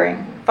salt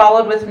herring,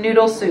 followed with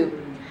noodle soup.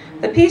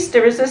 The piece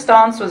de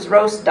resistance was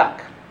roast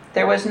duck.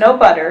 There was no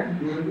butter,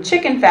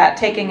 chicken fat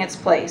taking its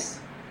place,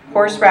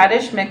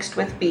 horseradish mixed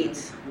with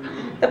beets.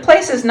 The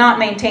place is not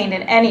maintained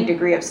in any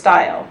degree of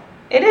style.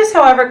 It is,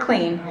 however,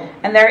 clean,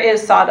 and there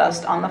is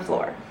sawdust on the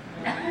floor.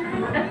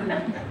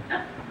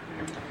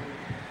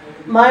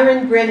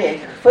 Myron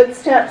Brittig,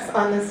 Footsteps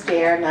on the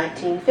Stair,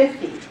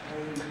 1950.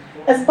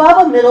 As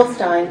Baba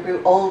Mittelstein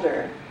grew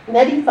older,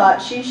 Nettie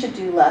thought she should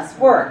do less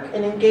work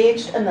and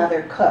engaged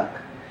another cook.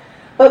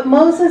 But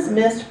Moses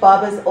missed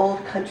Baba's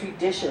old country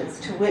dishes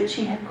to which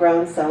he had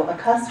grown so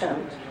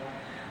accustomed.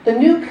 The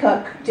new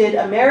cook did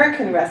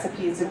American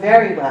recipes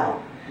very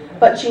well,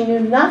 but she knew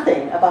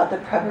nothing about the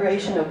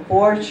preparation of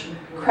borscht,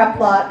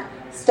 kreplach,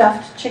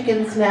 stuffed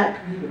chicken's neck,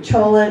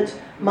 cholent,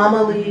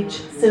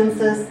 mamalige,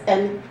 simsus,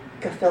 and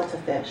gefilte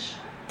fish.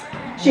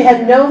 She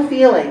had no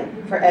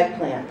feeling for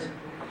eggplant,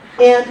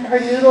 and her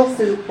noodle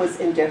soup was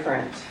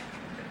indifferent.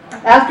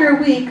 After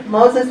a week,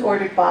 Moses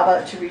ordered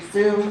Baba to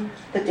resume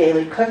the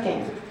daily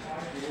cooking.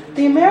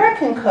 The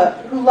American cook,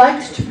 who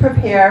liked to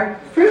prepare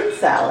fruit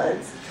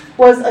salads,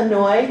 was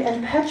annoyed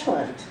and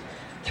petulant,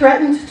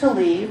 threatened to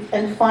leave,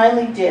 and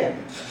finally did,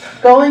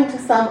 going to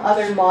some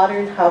other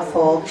modern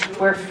household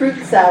where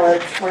fruit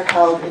salads were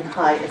held in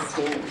high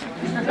esteem.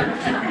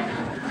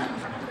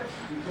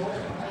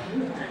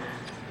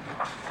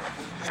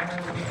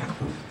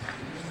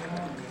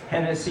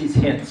 Hennessy's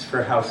Hints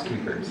for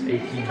Housekeepers,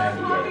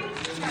 1898.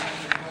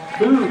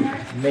 Food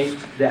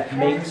that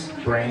makes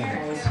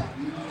brains.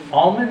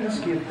 Almonds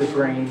give the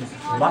brains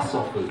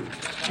muscle food.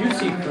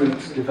 Juicy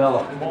fruits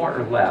develop more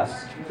or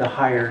less the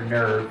higher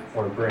nerve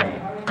or brain.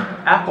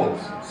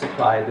 Apples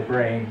supply the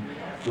brain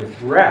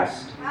with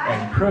rest,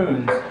 and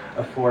prunes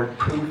afford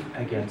proof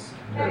against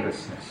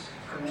nervousness.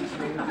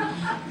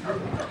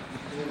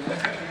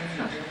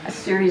 A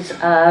series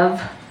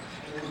of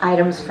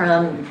items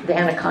from the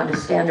Anaconda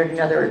Standard and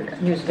other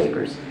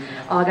newspapers.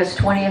 August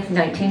 20th,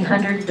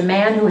 1900, the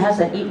man who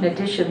hasn't eaten a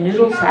dish of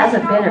noodles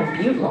hasn't been in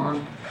Butte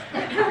long.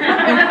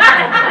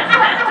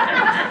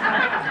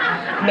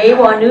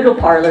 Maywa Noodle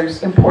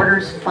Parlors,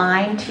 importers,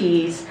 fine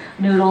teas,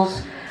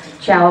 noodles,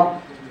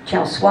 chow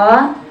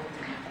sua,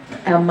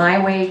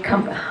 Maywa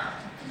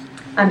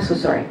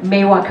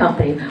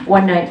Company,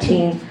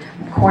 119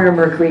 Corner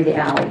Mercury, the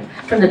Alley.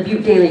 From the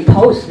Butte Daily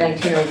Post,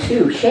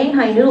 1902,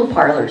 Shanghai Noodle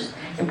Parlors,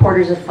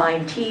 importers of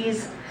fine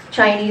teas,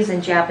 Chinese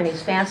and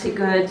Japanese fancy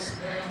goods,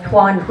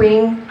 Huan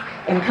Huing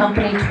and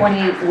Company,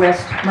 28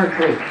 West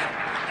Mercury.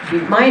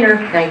 Butte Minor,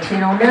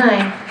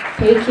 1909,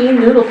 Peking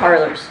Noodle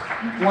Parlors,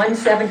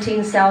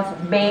 117 South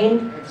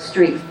Main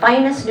Street,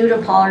 finest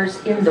noodle parlors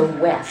in the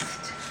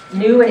West.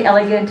 New and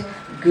elegant,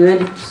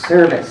 good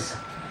service.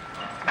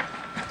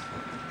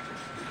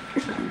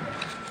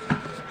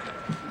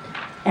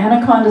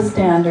 Anaconda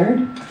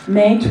Standard,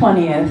 May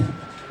 20th,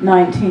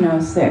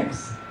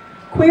 1906.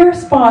 Queer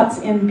spots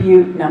in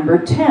Butte, number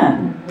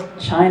 10,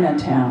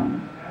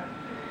 Chinatown.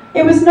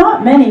 It was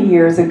not many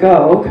years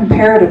ago,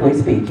 comparatively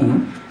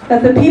speaking,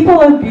 that the people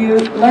of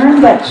Butte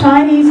learned that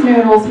Chinese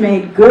noodles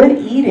made good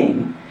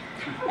eating,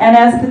 and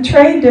as the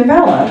trade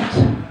developed,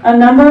 a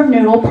number of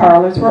noodle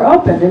parlors were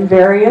opened in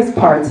various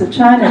parts of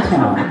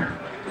Chinatown.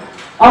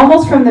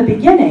 Almost from the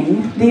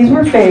beginning, these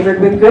were favored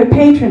with good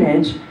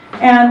patronage,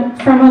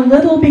 and from a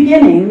little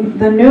beginning,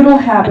 the noodle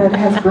habit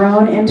has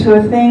grown into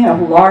a thing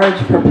of large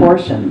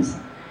proportions.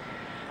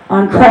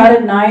 On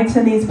crowded nights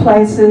in these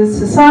places,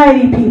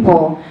 society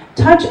people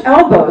touch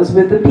elbows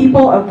with the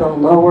people of the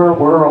lower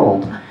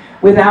world,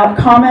 without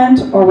comment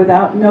or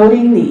without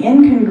noting the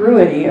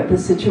incongruity of the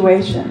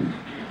situation.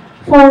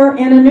 For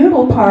in a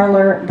noodle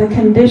parlor, the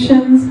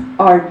conditions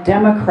are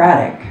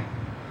democratic.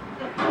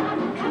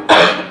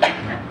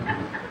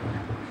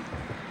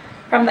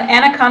 From the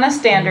Anaconda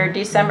Standard,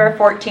 December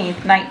 14,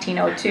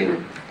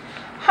 1902.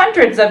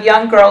 Hundreds of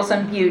young girls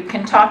in Butte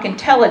can talk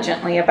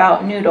intelligently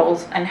about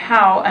noodles and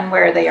how and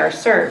where they are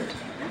served.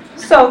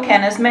 So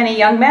can as many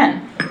young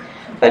men.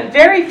 But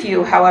very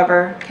few,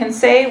 however, can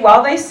say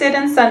while they sit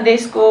in Sunday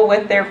school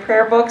with their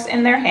prayer books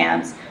in their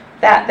hands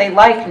that they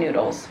like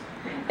noodles.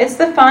 It's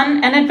the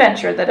fun and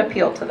adventure that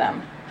appeal to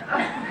them.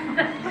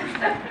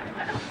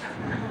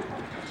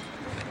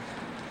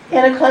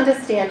 Anaconda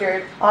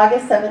Standard,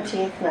 August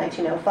 17,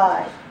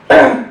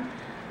 1905.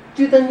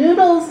 Do the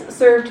noodles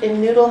served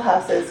in noodle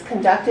houses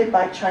conducted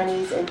by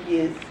Chinese and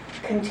Butte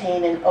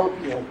contain an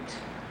opiate?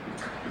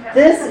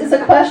 This is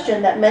a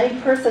question that many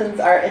persons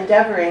are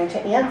endeavoring to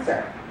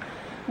answer.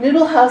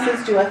 Noodle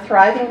houses do a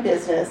thriving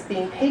business,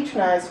 being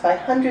patronized by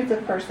hundreds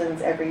of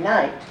persons every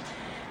night.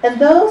 And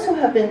those who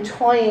have been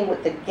toying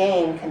with the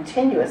game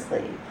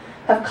continuously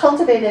have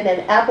cultivated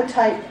an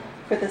appetite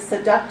for the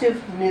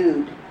seductive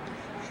nude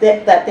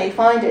that they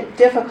find it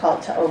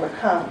difficult to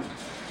overcome.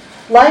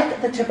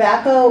 Like the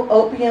tobacco,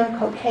 opium,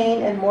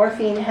 cocaine, and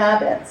morphine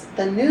habits,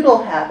 the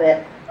noodle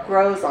habit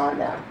grows on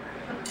them.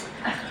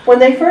 When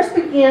they first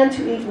began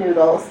to eat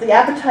noodles, the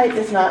appetite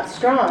is not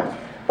strong,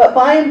 but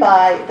by and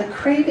by, the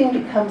craving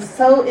becomes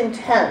so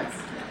intense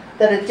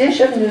that a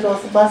dish of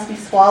noodles must be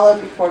swallowed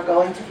before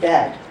going to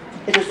bed.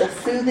 It is a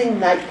soothing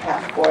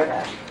nightcap for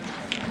them.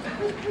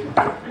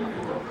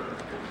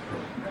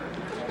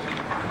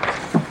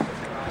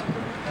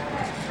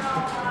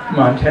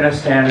 Montana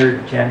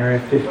Standard, January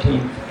 15,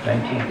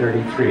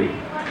 1933.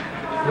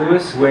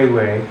 Louis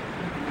Weiwei,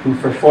 who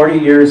for 40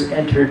 years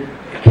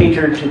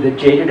catered to the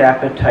jaded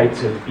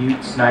appetites of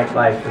Butte's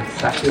nightlife with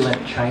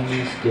succulent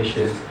Chinese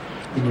dishes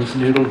in his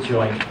noodle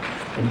joint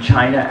in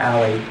China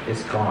Alley,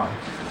 is gone.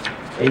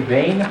 A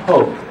vain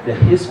hope that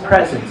his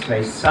presence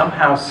may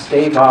somehow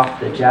stave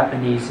off the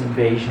Japanese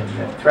invasion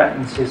that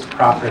threatens his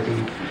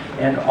property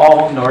and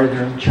all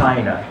northern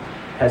China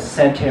has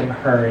sent him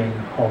hurrying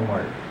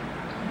homeward.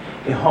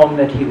 A home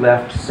that he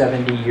left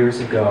 70 years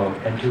ago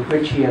and to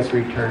which he has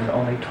returned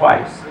only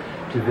twice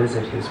to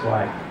visit his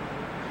wife.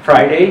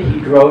 Friday,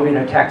 he drove in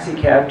a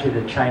taxicab to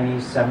the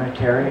Chinese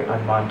cemetery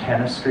on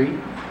Montana Street.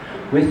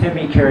 With him,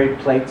 he carried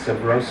plates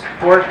of roast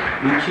pork,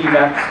 lychee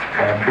nuts,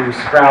 bamboo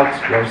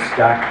sprouts, roast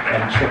duck,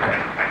 and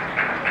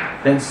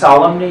chicken. Then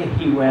solemnly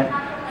he went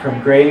from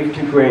grave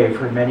to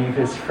grave where many of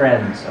his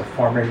friends of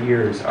former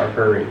years are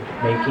buried,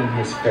 making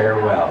his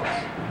farewells.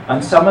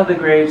 On some of the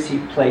graves he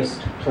placed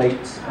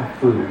plates of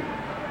food.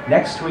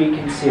 Next week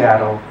in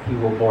Seattle, he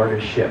will board a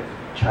ship,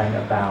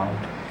 China bound.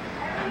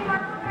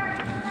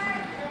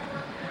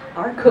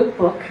 Our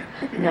cookbook,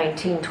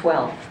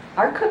 1912.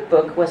 Our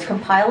cookbook was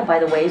compiled by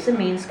the Ways and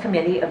Means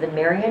Committee of the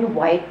Marion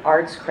White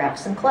Arts,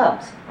 Crafts, and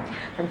Clubs.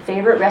 From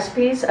favorite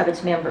recipes of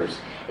its members,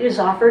 it is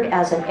offered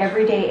as an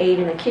everyday aid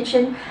in the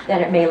kitchen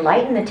that it may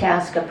lighten the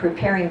task of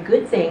preparing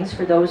good things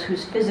for those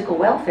whose physical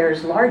welfare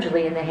is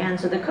largely in the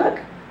hands of the cook.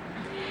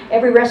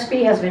 Every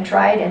recipe has been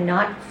tried and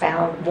not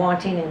found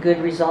wanting in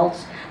good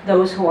results.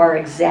 Those who are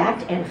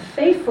exact and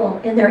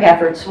faithful in their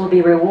efforts will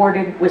be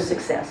rewarded with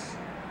success.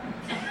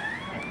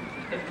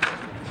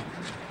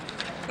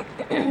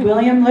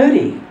 William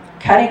Luty,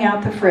 Cutting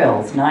Out the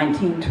Frills,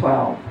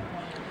 1912.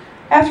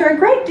 After a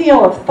great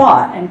deal of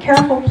thought and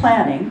careful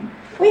planning,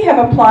 we have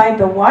applied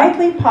the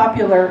widely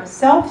popular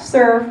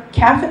self-serve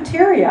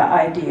cafeteria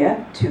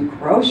idea to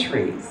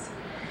groceries.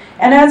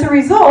 And as a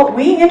result,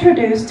 we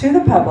introduced to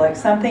the public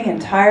something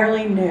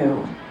entirely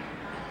new,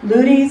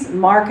 Luty's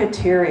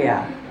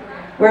Marketeria,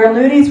 where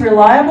Luty's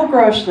reliable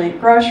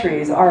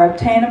groceries are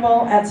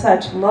obtainable at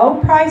such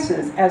low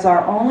prices as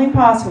are only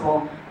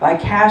possible by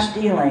cash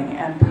dealing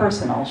and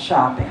personal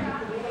shopping.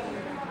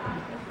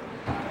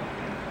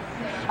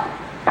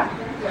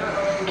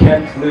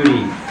 Kent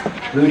Luty,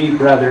 Luty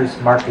Brothers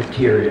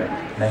Marketeria,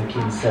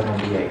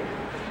 1978.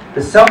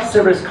 The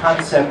self-service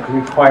concept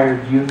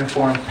required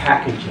uniform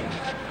packaging.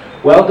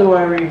 Well do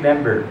I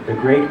remember the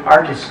great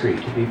artistry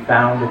to be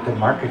found at the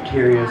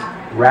Marketeria's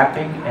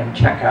wrapping and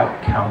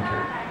checkout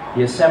counter.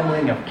 The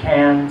assembling of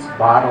cans,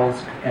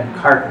 bottles, and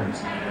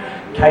cartons,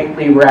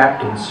 tightly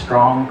wrapped in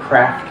strong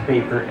craft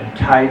paper and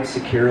tied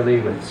securely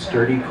with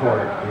sturdy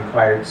cord,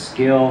 required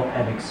skill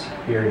and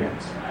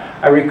experience.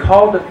 I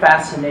recall the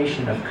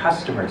fascination of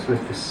customers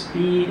with the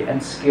speed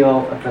and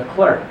skill of the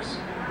clerks,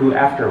 who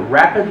after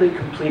rapidly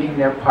completing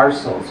their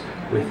parcels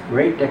with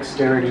great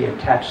dexterity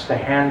attached the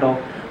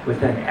handle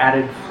with an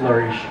added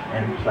flourish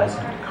and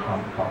pleasant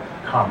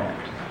comment.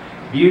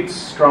 Butte's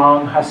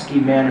strong, husky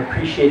men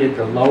appreciated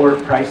the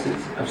lower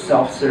prices of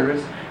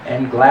self-service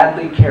and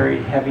gladly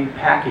carried heavy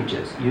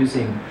packages,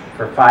 using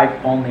for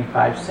only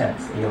 5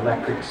 cents the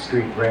electric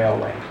street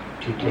railway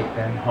to take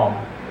them home.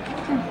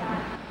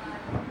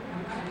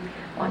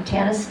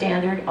 Montana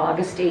Standard,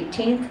 August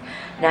 18th,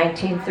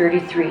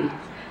 1933.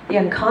 The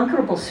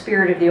unconquerable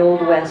spirit of the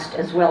Old West,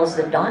 as well as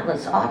the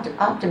dauntless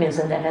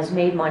optimism that has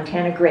made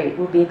Montana great,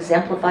 will be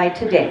exemplified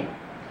today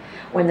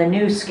when the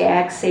new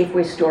Skaggs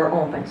Safeway store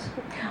opens.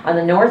 On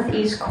the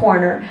northeast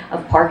corner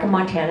of Park and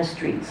Montana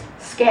streets,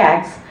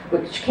 Skaggs,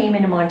 which came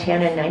into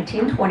Montana in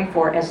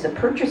 1924 as the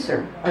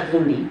purchaser of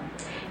Luty,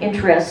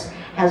 interest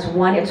has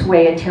won its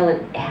way until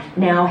it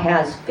now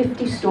has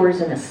 50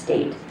 stores in the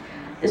state.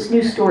 This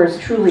new store is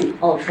truly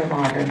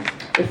ultra-modern.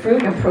 The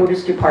fruit and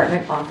produce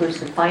department offers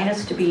the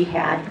finest to be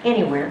had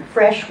anywhere.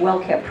 Fresh,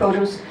 well-kept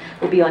produce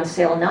will be on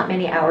sale not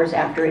many hours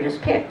after it is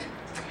picked.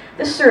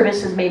 This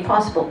service is made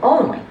possible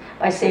only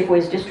by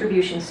Safeway's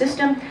distribution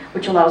system,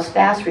 which allows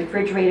fast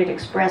refrigerated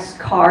express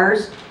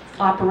cars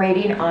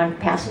operating on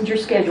passenger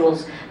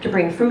schedules to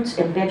bring fruits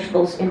and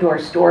vegetables into our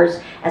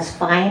stores as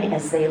fine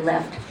as they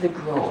left the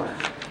grower.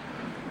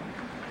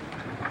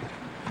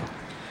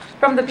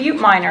 From the Butte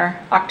Miner,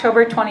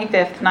 October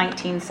 25th,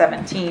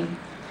 1917.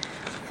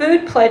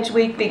 Food Pledge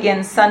Week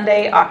begins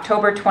Sunday,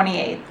 October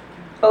 28th.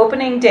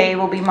 Opening day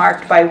will be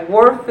marked by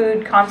war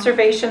food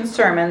conservation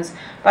sermons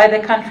by the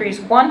country's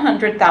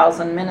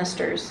 100,000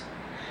 ministers.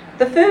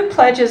 The food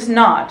pledge is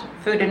not,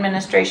 Food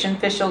Administration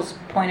officials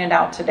pointed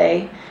out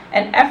today,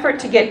 an effort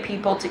to get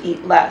people to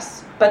eat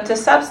less, but to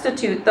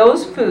substitute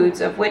those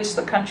foods of which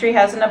the country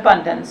has an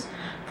abundance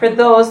for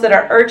those that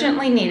are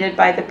urgently needed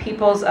by the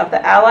peoples of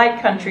the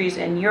Allied countries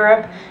in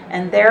Europe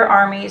and their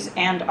armies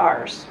and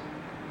ours.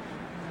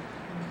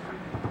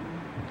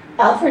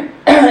 Alfred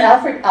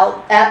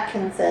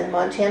Atkinson,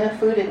 Montana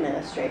Food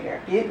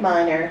Administrator, Butte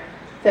Miner,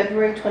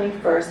 February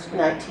 21st,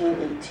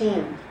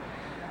 1918.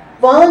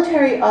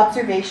 Voluntary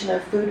observation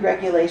of food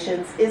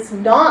regulations is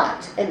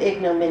not an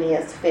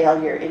ignominious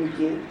failure in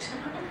Butte.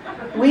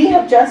 We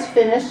have just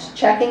finished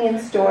checking in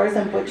stores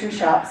and butcher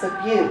shops of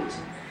Butte.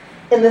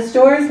 In the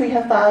stores, we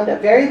have found a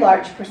very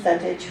large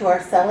percentage who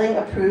are selling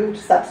approved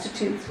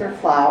substitutes for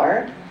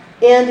flour,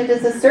 and it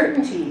is a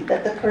certainty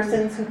that the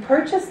persons who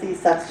purchase these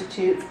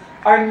substitutes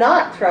are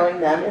not throwing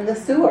them in the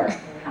sewer.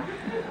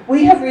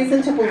 We have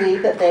reason to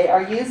believe that they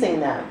are using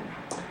them.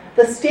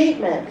 The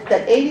statement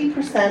that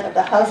 80% of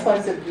the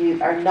housewives of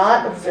Butte are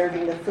not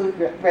observing the food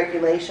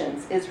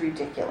regulations is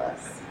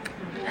ridiculous.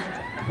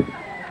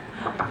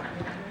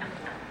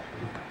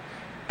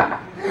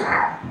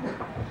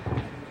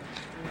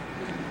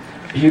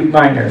 Butte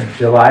Miner,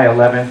 July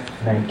 11,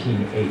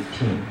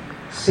 1918.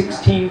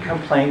 16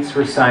 complaints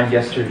were signed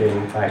yesterday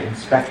by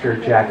Inspector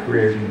Jack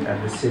Reardon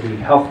of the City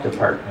Health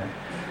Department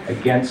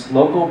against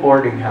local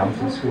boarding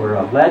houses who are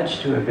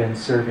alleged to have been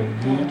serving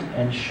meat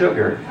and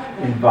sugar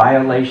in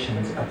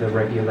violations of the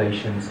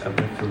regulations of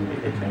the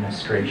Food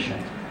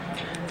Administration.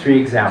 3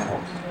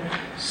 examples.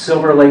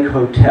 Silver Lake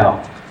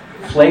Hotel,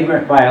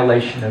 flagrant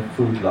violation of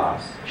food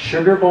laws.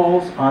 Sugar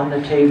bowls on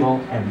the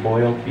table and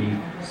boiled beef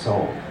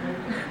sold.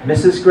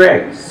 Mrs.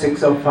 Gregg,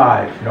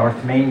 605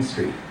 North Main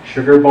Street,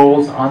 sugar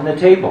bowls on the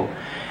table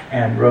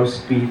and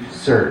roast beef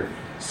served.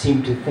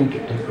 Seemed to think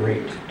it a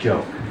great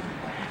joke.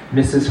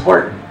 Mrs.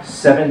 Horton,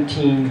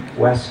 17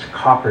 West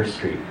Copper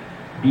Street,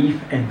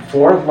 beef and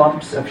 4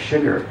 lumps of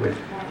sugar with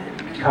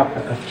a cup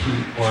of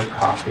tea or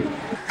coffee.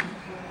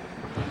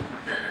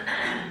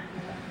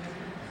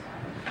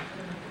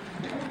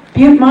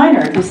 Butte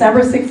Miner,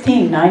 December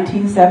 16,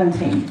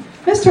 1917.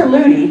 Mr.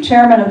 Luty,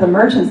 chairman of the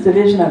Merchants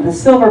Division of the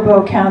Silver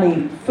Bow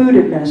County Food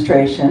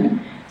Administration,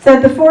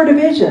 said the 4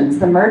 divisions,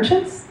 the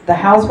merchants, the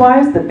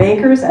housewives, the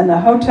bakers, and the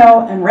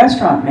hotel and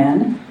restaurant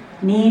men,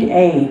 need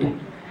aid.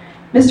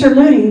 Mr.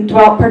 Luty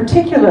dwelt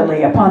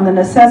particularly upon the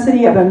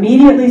necessity of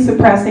immediately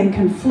suppressing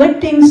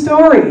conflicting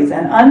stories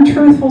and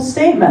untruthful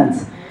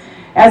statements.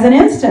 As an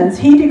instance,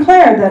 he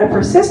declared that a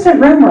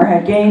persistent rumor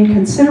had gained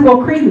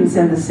considerable credence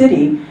in the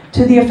city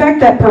to the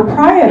effect that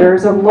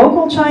proprietors of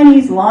local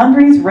Chinese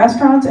laundries,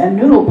 restaurants, and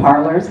noodle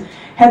parlors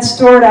had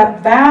stored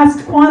up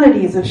vast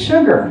quantities of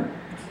sugar.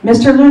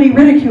 Mr. Luty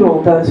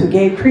ridiculed those who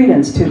gave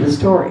credence to the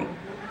story.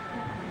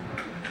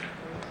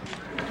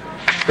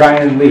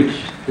 Brian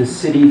Leach, The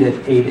City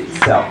That Ate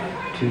Itself,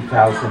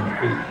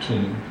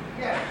 2018.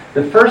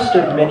 The first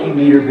of many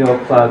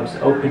Meaderville clubs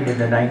opened in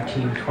the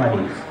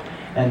 1920s,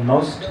 and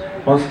most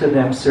of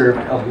them served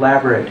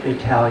elaborate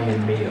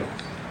Italian meals,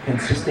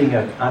 consisting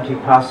of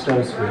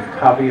antipastos with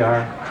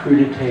caviar,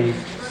 crudités,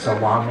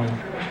 salami,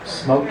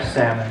 smoked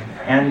salmon,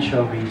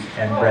 anchovies,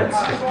 and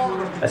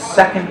breadsticks. A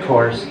second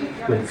course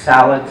with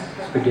salads,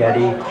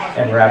 spaghetti,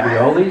 and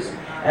raviolis,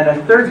 and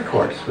a third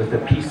course with a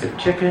piece of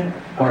chicken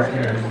or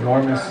an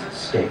enormous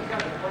steak.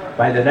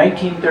 By the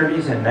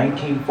 1930s and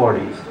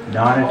 1940s,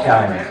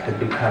 non-Italians had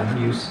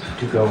become used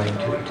to going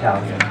to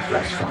Italian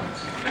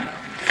restaurants.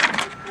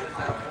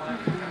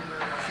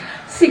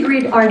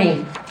 Sigrid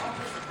Arne,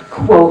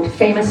 quote,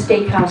 famous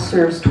steakhouse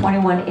serves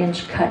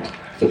 21-inch cut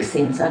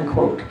fixings,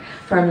 unquote,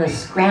 from the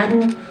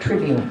Scranton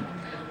Tribune,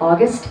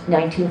 August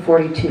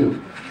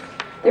 1942.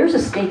 There's a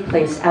steak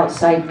place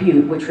outside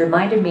Butte which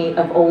reminded me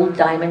of old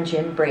Diamond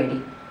Jim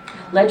Brady.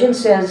 Legend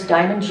says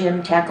Diamond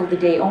Jim tackled the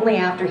day only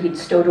after he'd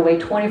stowed away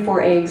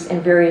 24 eggs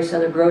and various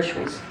other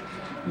groceries.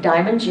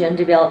 Diamond Jim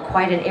developed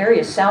quite an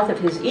area south of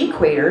his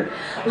equator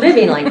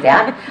living like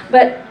that,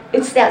 but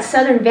it's that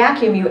southern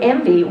vacuum you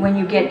envy when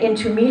you get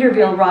into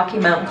Meaderville Rocky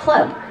Mountain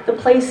Club. The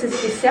place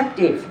is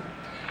deceptive.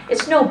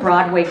 It's no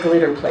Broadway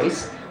glitter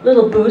place.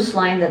 Little booths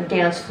line the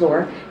dance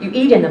floor. You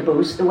eat in the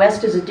booths. The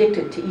West is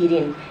addicted to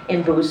eating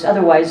in booths.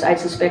 Otherwise, I'd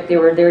suspect they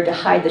were there to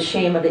hide the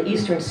shame of the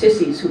Eastern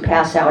sissies who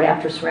pass out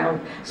after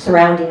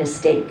surrounding a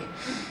steak.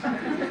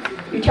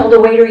 You tell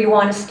the waiter you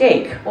want a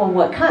steak. Well,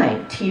 what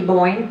kind?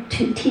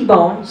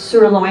 T-bone,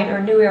 sirloin,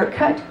 or New York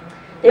cut?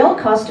 They all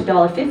cost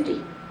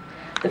 $1.50.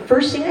 The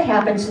first thing that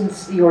happens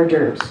is the hors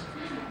d'oeuvres.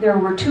 There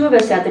were 2 of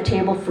us at the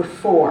table for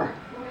 4.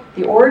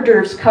 The hors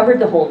d'oeuvres covered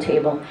the whole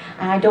table,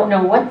 and I don't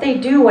know what they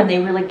do when they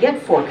really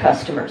get 4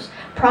 customers.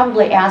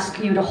 Probably ask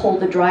you to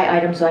hold the dry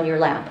items on your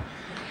lap.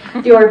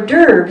 The hors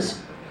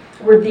d'oeuvres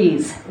were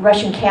these: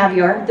 Russian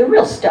caviar, the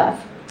real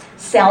stuff,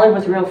 salad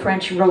with real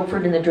French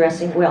Roquefort in the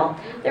dressing. Well,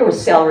 there was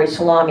celery,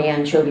 salami,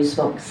 anchovies,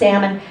 smoked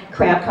salmon,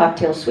 crab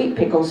cocktail, sweet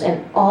pickles,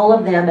 and all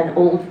of them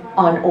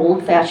on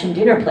old-fashioned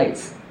dinner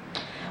plates.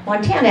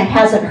 Montana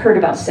hasn't heard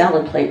about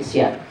salad plates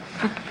yet.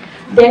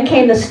 Then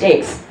came the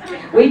steaks.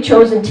 We'd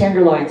chosen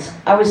tenderloins.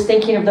 I was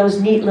thinking of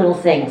those neat little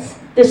things.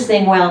 This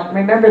thing, well,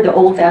 remember the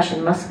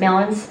old-fashioned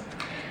muskmelons?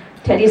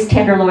 Teddy's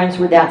tenderloins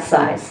were that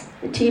size.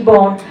 The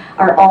T-bone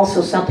are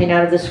also something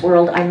out of this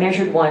world. I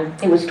measured one.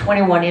 It was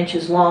 21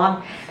 inches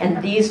long,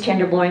 and these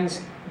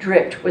tenderloins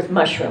dripped with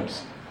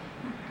mushrooms.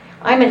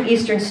 I'm an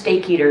Eastern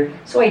steak eater,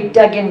 so I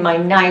dug in my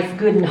knife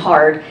good and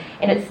hard,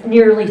 and it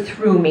nearly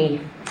threw me.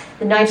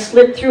 The knife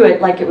slipped through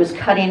it like it was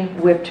cutting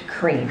whipped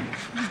cream.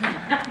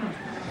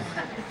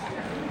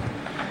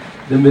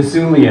 The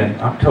Missoulian,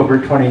 October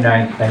 29,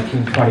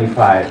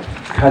 1925,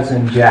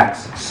 Cousin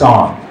Jack's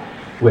song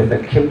with a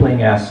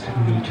Kipling-esque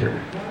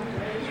meter.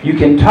 You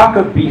can talk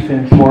of beef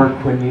and pork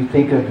when you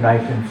think of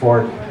knife and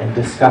fork and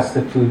discuss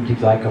the food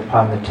you'd like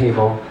upon the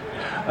table.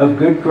 Of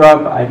good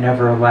grub I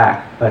never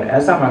lack, but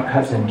as I'm a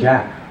Cousin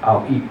Jack,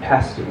 I'll eat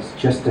pasties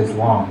just as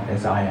long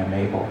as I am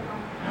able.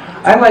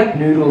 I like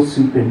noodle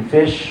soup and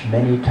fish.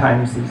 Many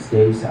times these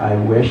days I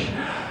wish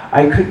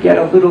I could get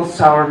a little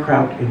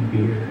sauerkraut and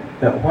beer.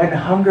 But when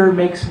hunger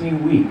makes me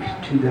weak,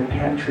 to the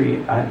pantry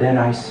then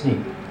I sneak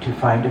to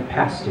find a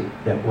pasty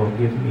that will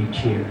give me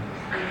cheer.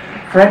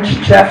 French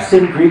chefs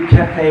and Greek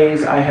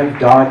cafes I have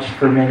dodged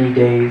for many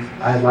days.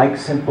 I like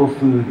simple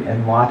food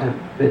and lot of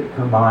it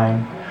for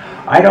mine.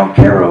 I don't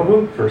care a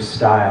whoop for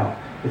style.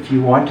 If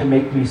you want to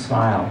make me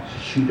smile,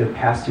 shoot a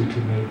pasty to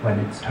me when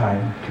it's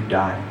time to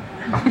dine.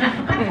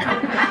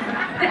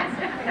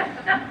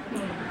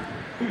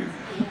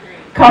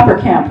 Copper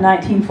Camp,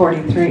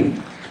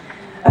 1943.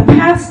 A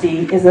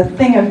pasty is a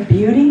thing of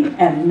beauty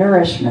and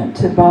nourishment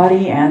to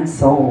body and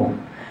soul.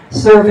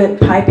 Serve it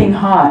piping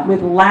hot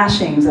with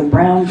lashings of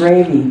brown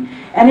gravy,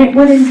 and it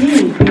would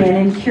indeed be an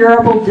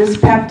incurable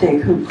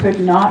dyspeptic who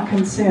could not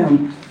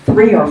consume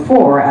 3 or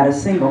 4 at a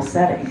single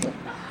setting.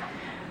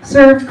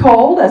 Served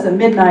cold as a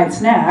midnight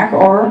snack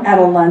or at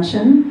a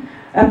luncheon,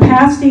 a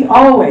pasty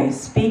always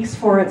speaks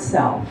for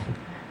itself.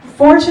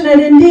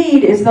 Fortunate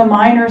indeed is the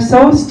miner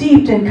so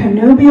steeped in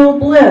connubial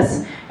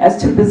bliss as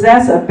to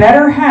possess a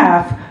better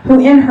half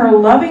who in her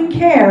loving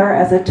care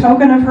as a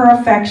token of her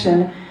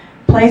affection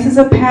places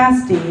a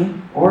pasty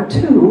or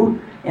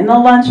 2 in the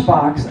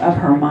lunchbox of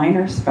her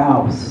miner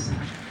spouse.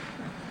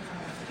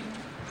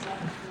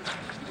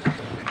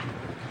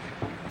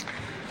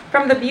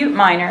 From the Butte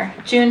Miner,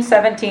 June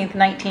 17,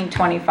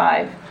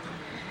 1925.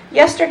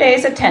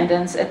 Yesterday's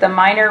attendance at the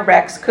Miner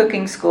Rex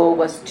Cooking School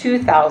was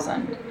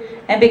 2,000,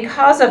 and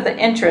because of the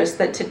interest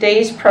that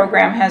today's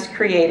program has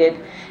created,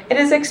 it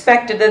is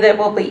expected that it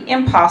will be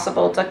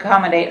impossible to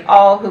accommodate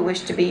all who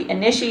wish to be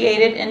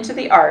initiated into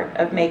the art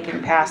of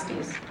making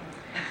pasties.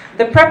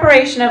 The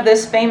preparation of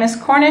this famous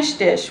Cornish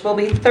dish will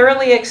be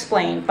thoroughly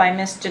explained by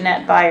Miss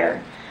Jeanette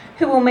Beyer,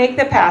 who will make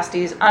the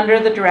pasties under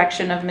the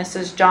direction of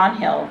Mrs. John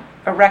Hill,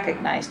 a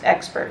recognized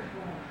expert.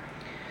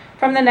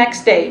 From the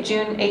next day,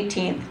 June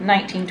 18,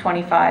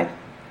 1925.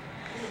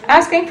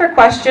 Asking for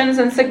questions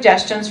and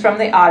suggestions from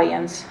the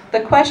audience,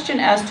 the question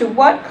as to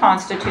what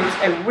constitutes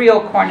a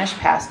real Cornish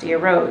pasty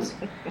arose.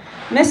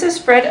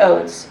 Mrs. Fred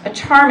Oates, a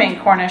charming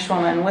Cornish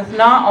woman with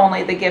not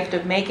only the gift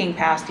of making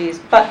pasties,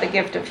 but the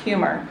gift of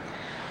humor,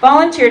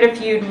 volunteered a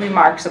few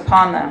remarks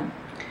upon them.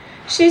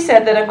 She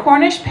said that a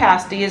Cornish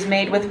pasty is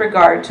made with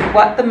regard to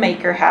what the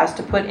maker has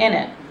to put in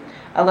it.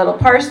 A little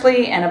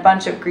parsley and a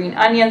bunch of green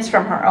onions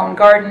from her own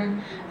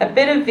garden, a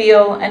bit of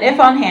veal, and if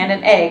on hand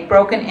an egg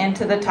broken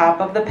into the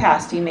top of the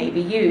pasty may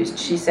be used,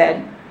 she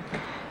said.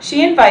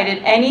 She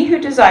invited any who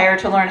desire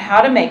to learn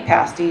how to make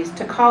pasties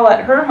to call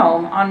at her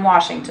home on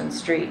Washington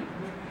Street.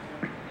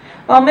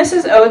 While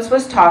Mrs. Oates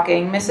was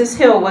talking, Mrs.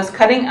 Hill was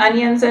cutting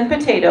onions and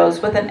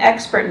potatoes with an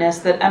expertness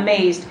that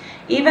amazed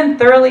even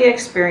thoroughly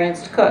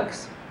experienced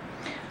cooks.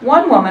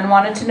 One woman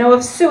wanted to know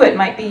if suet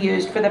might be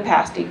used for the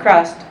pasty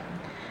crust.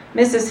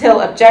 Mrs.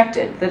 Hill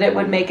objected that it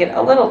would make it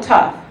a little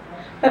tough,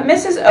 but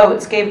Mrs.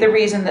 Oates gave the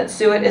reason that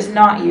suet is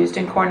not used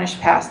in Cornish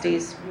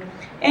pasties.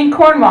 In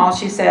Cornwall,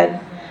 she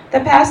said, the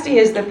pasty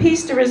is the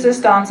piece de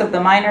resistance of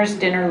the miner's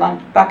dinner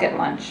bucket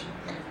lunch.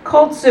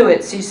 Cold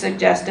suet, she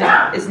suggested,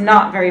 is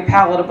not very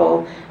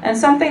palatable and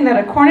something that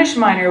a Cornish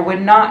miner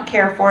would not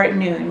care for at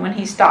noon when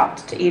he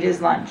stopped to eat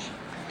his lunch.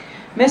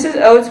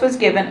 Mrs. Oates was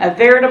given a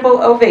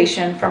veritable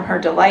ovation from her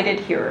delighted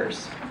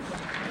hearers.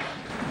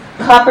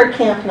 Copper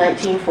Camp,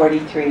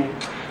 1943.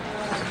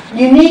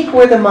 Unique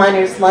were the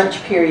miners'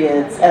 lunch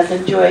periods as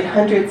enjoyed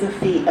hundreds of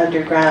feet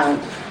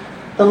underground.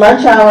 The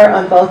lunch hour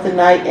on both the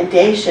night and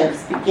day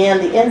shifts began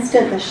the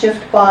instant the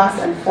shift boss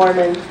and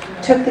foreman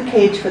took the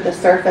cage for the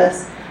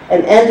surface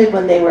and ended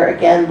when they were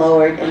again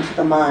lowered into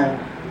the mine.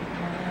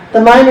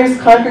 The miners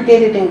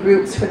congregated in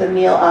groups for the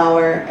meal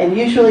hour and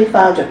usually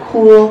found a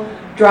cool,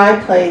 dry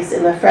place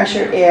in the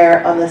fresher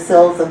air on the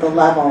sills of the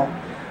level,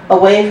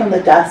 away from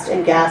the dust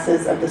and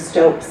gases of the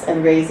stopes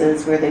and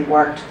raises where they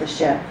worked the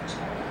shift.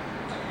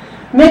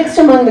 Mixed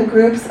among the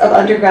groups of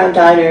underground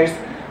diners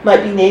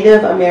might be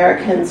Native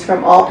Americans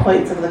from all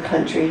points of the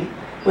country,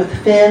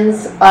 with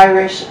Finns,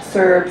 Irish,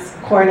 Serbs,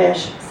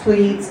 Cornish,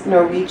 Swedes,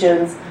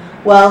 Norwegians,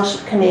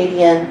 Welsh,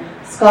 Canadian,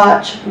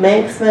 Scotch,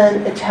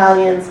 Manxmen,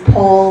 Italians,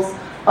 Poles,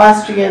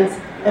 Austrians,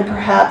 and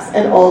perhaps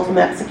an old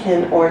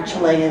Mexican or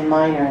Chilean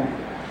miner.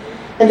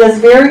 And as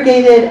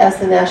variegated as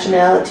the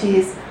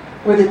nationalities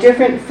were the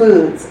different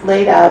foods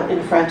laid out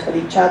in front of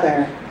each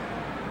other.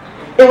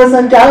 It was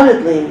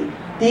undoubtedly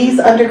these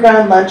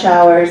underground lunch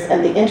hours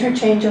and the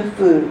interchange of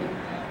food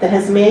that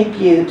has made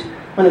Butte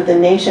one of the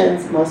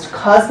nation's most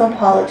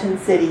cosmopolitan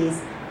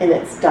cities in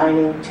its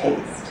dining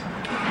taste.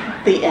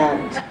 The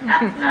end.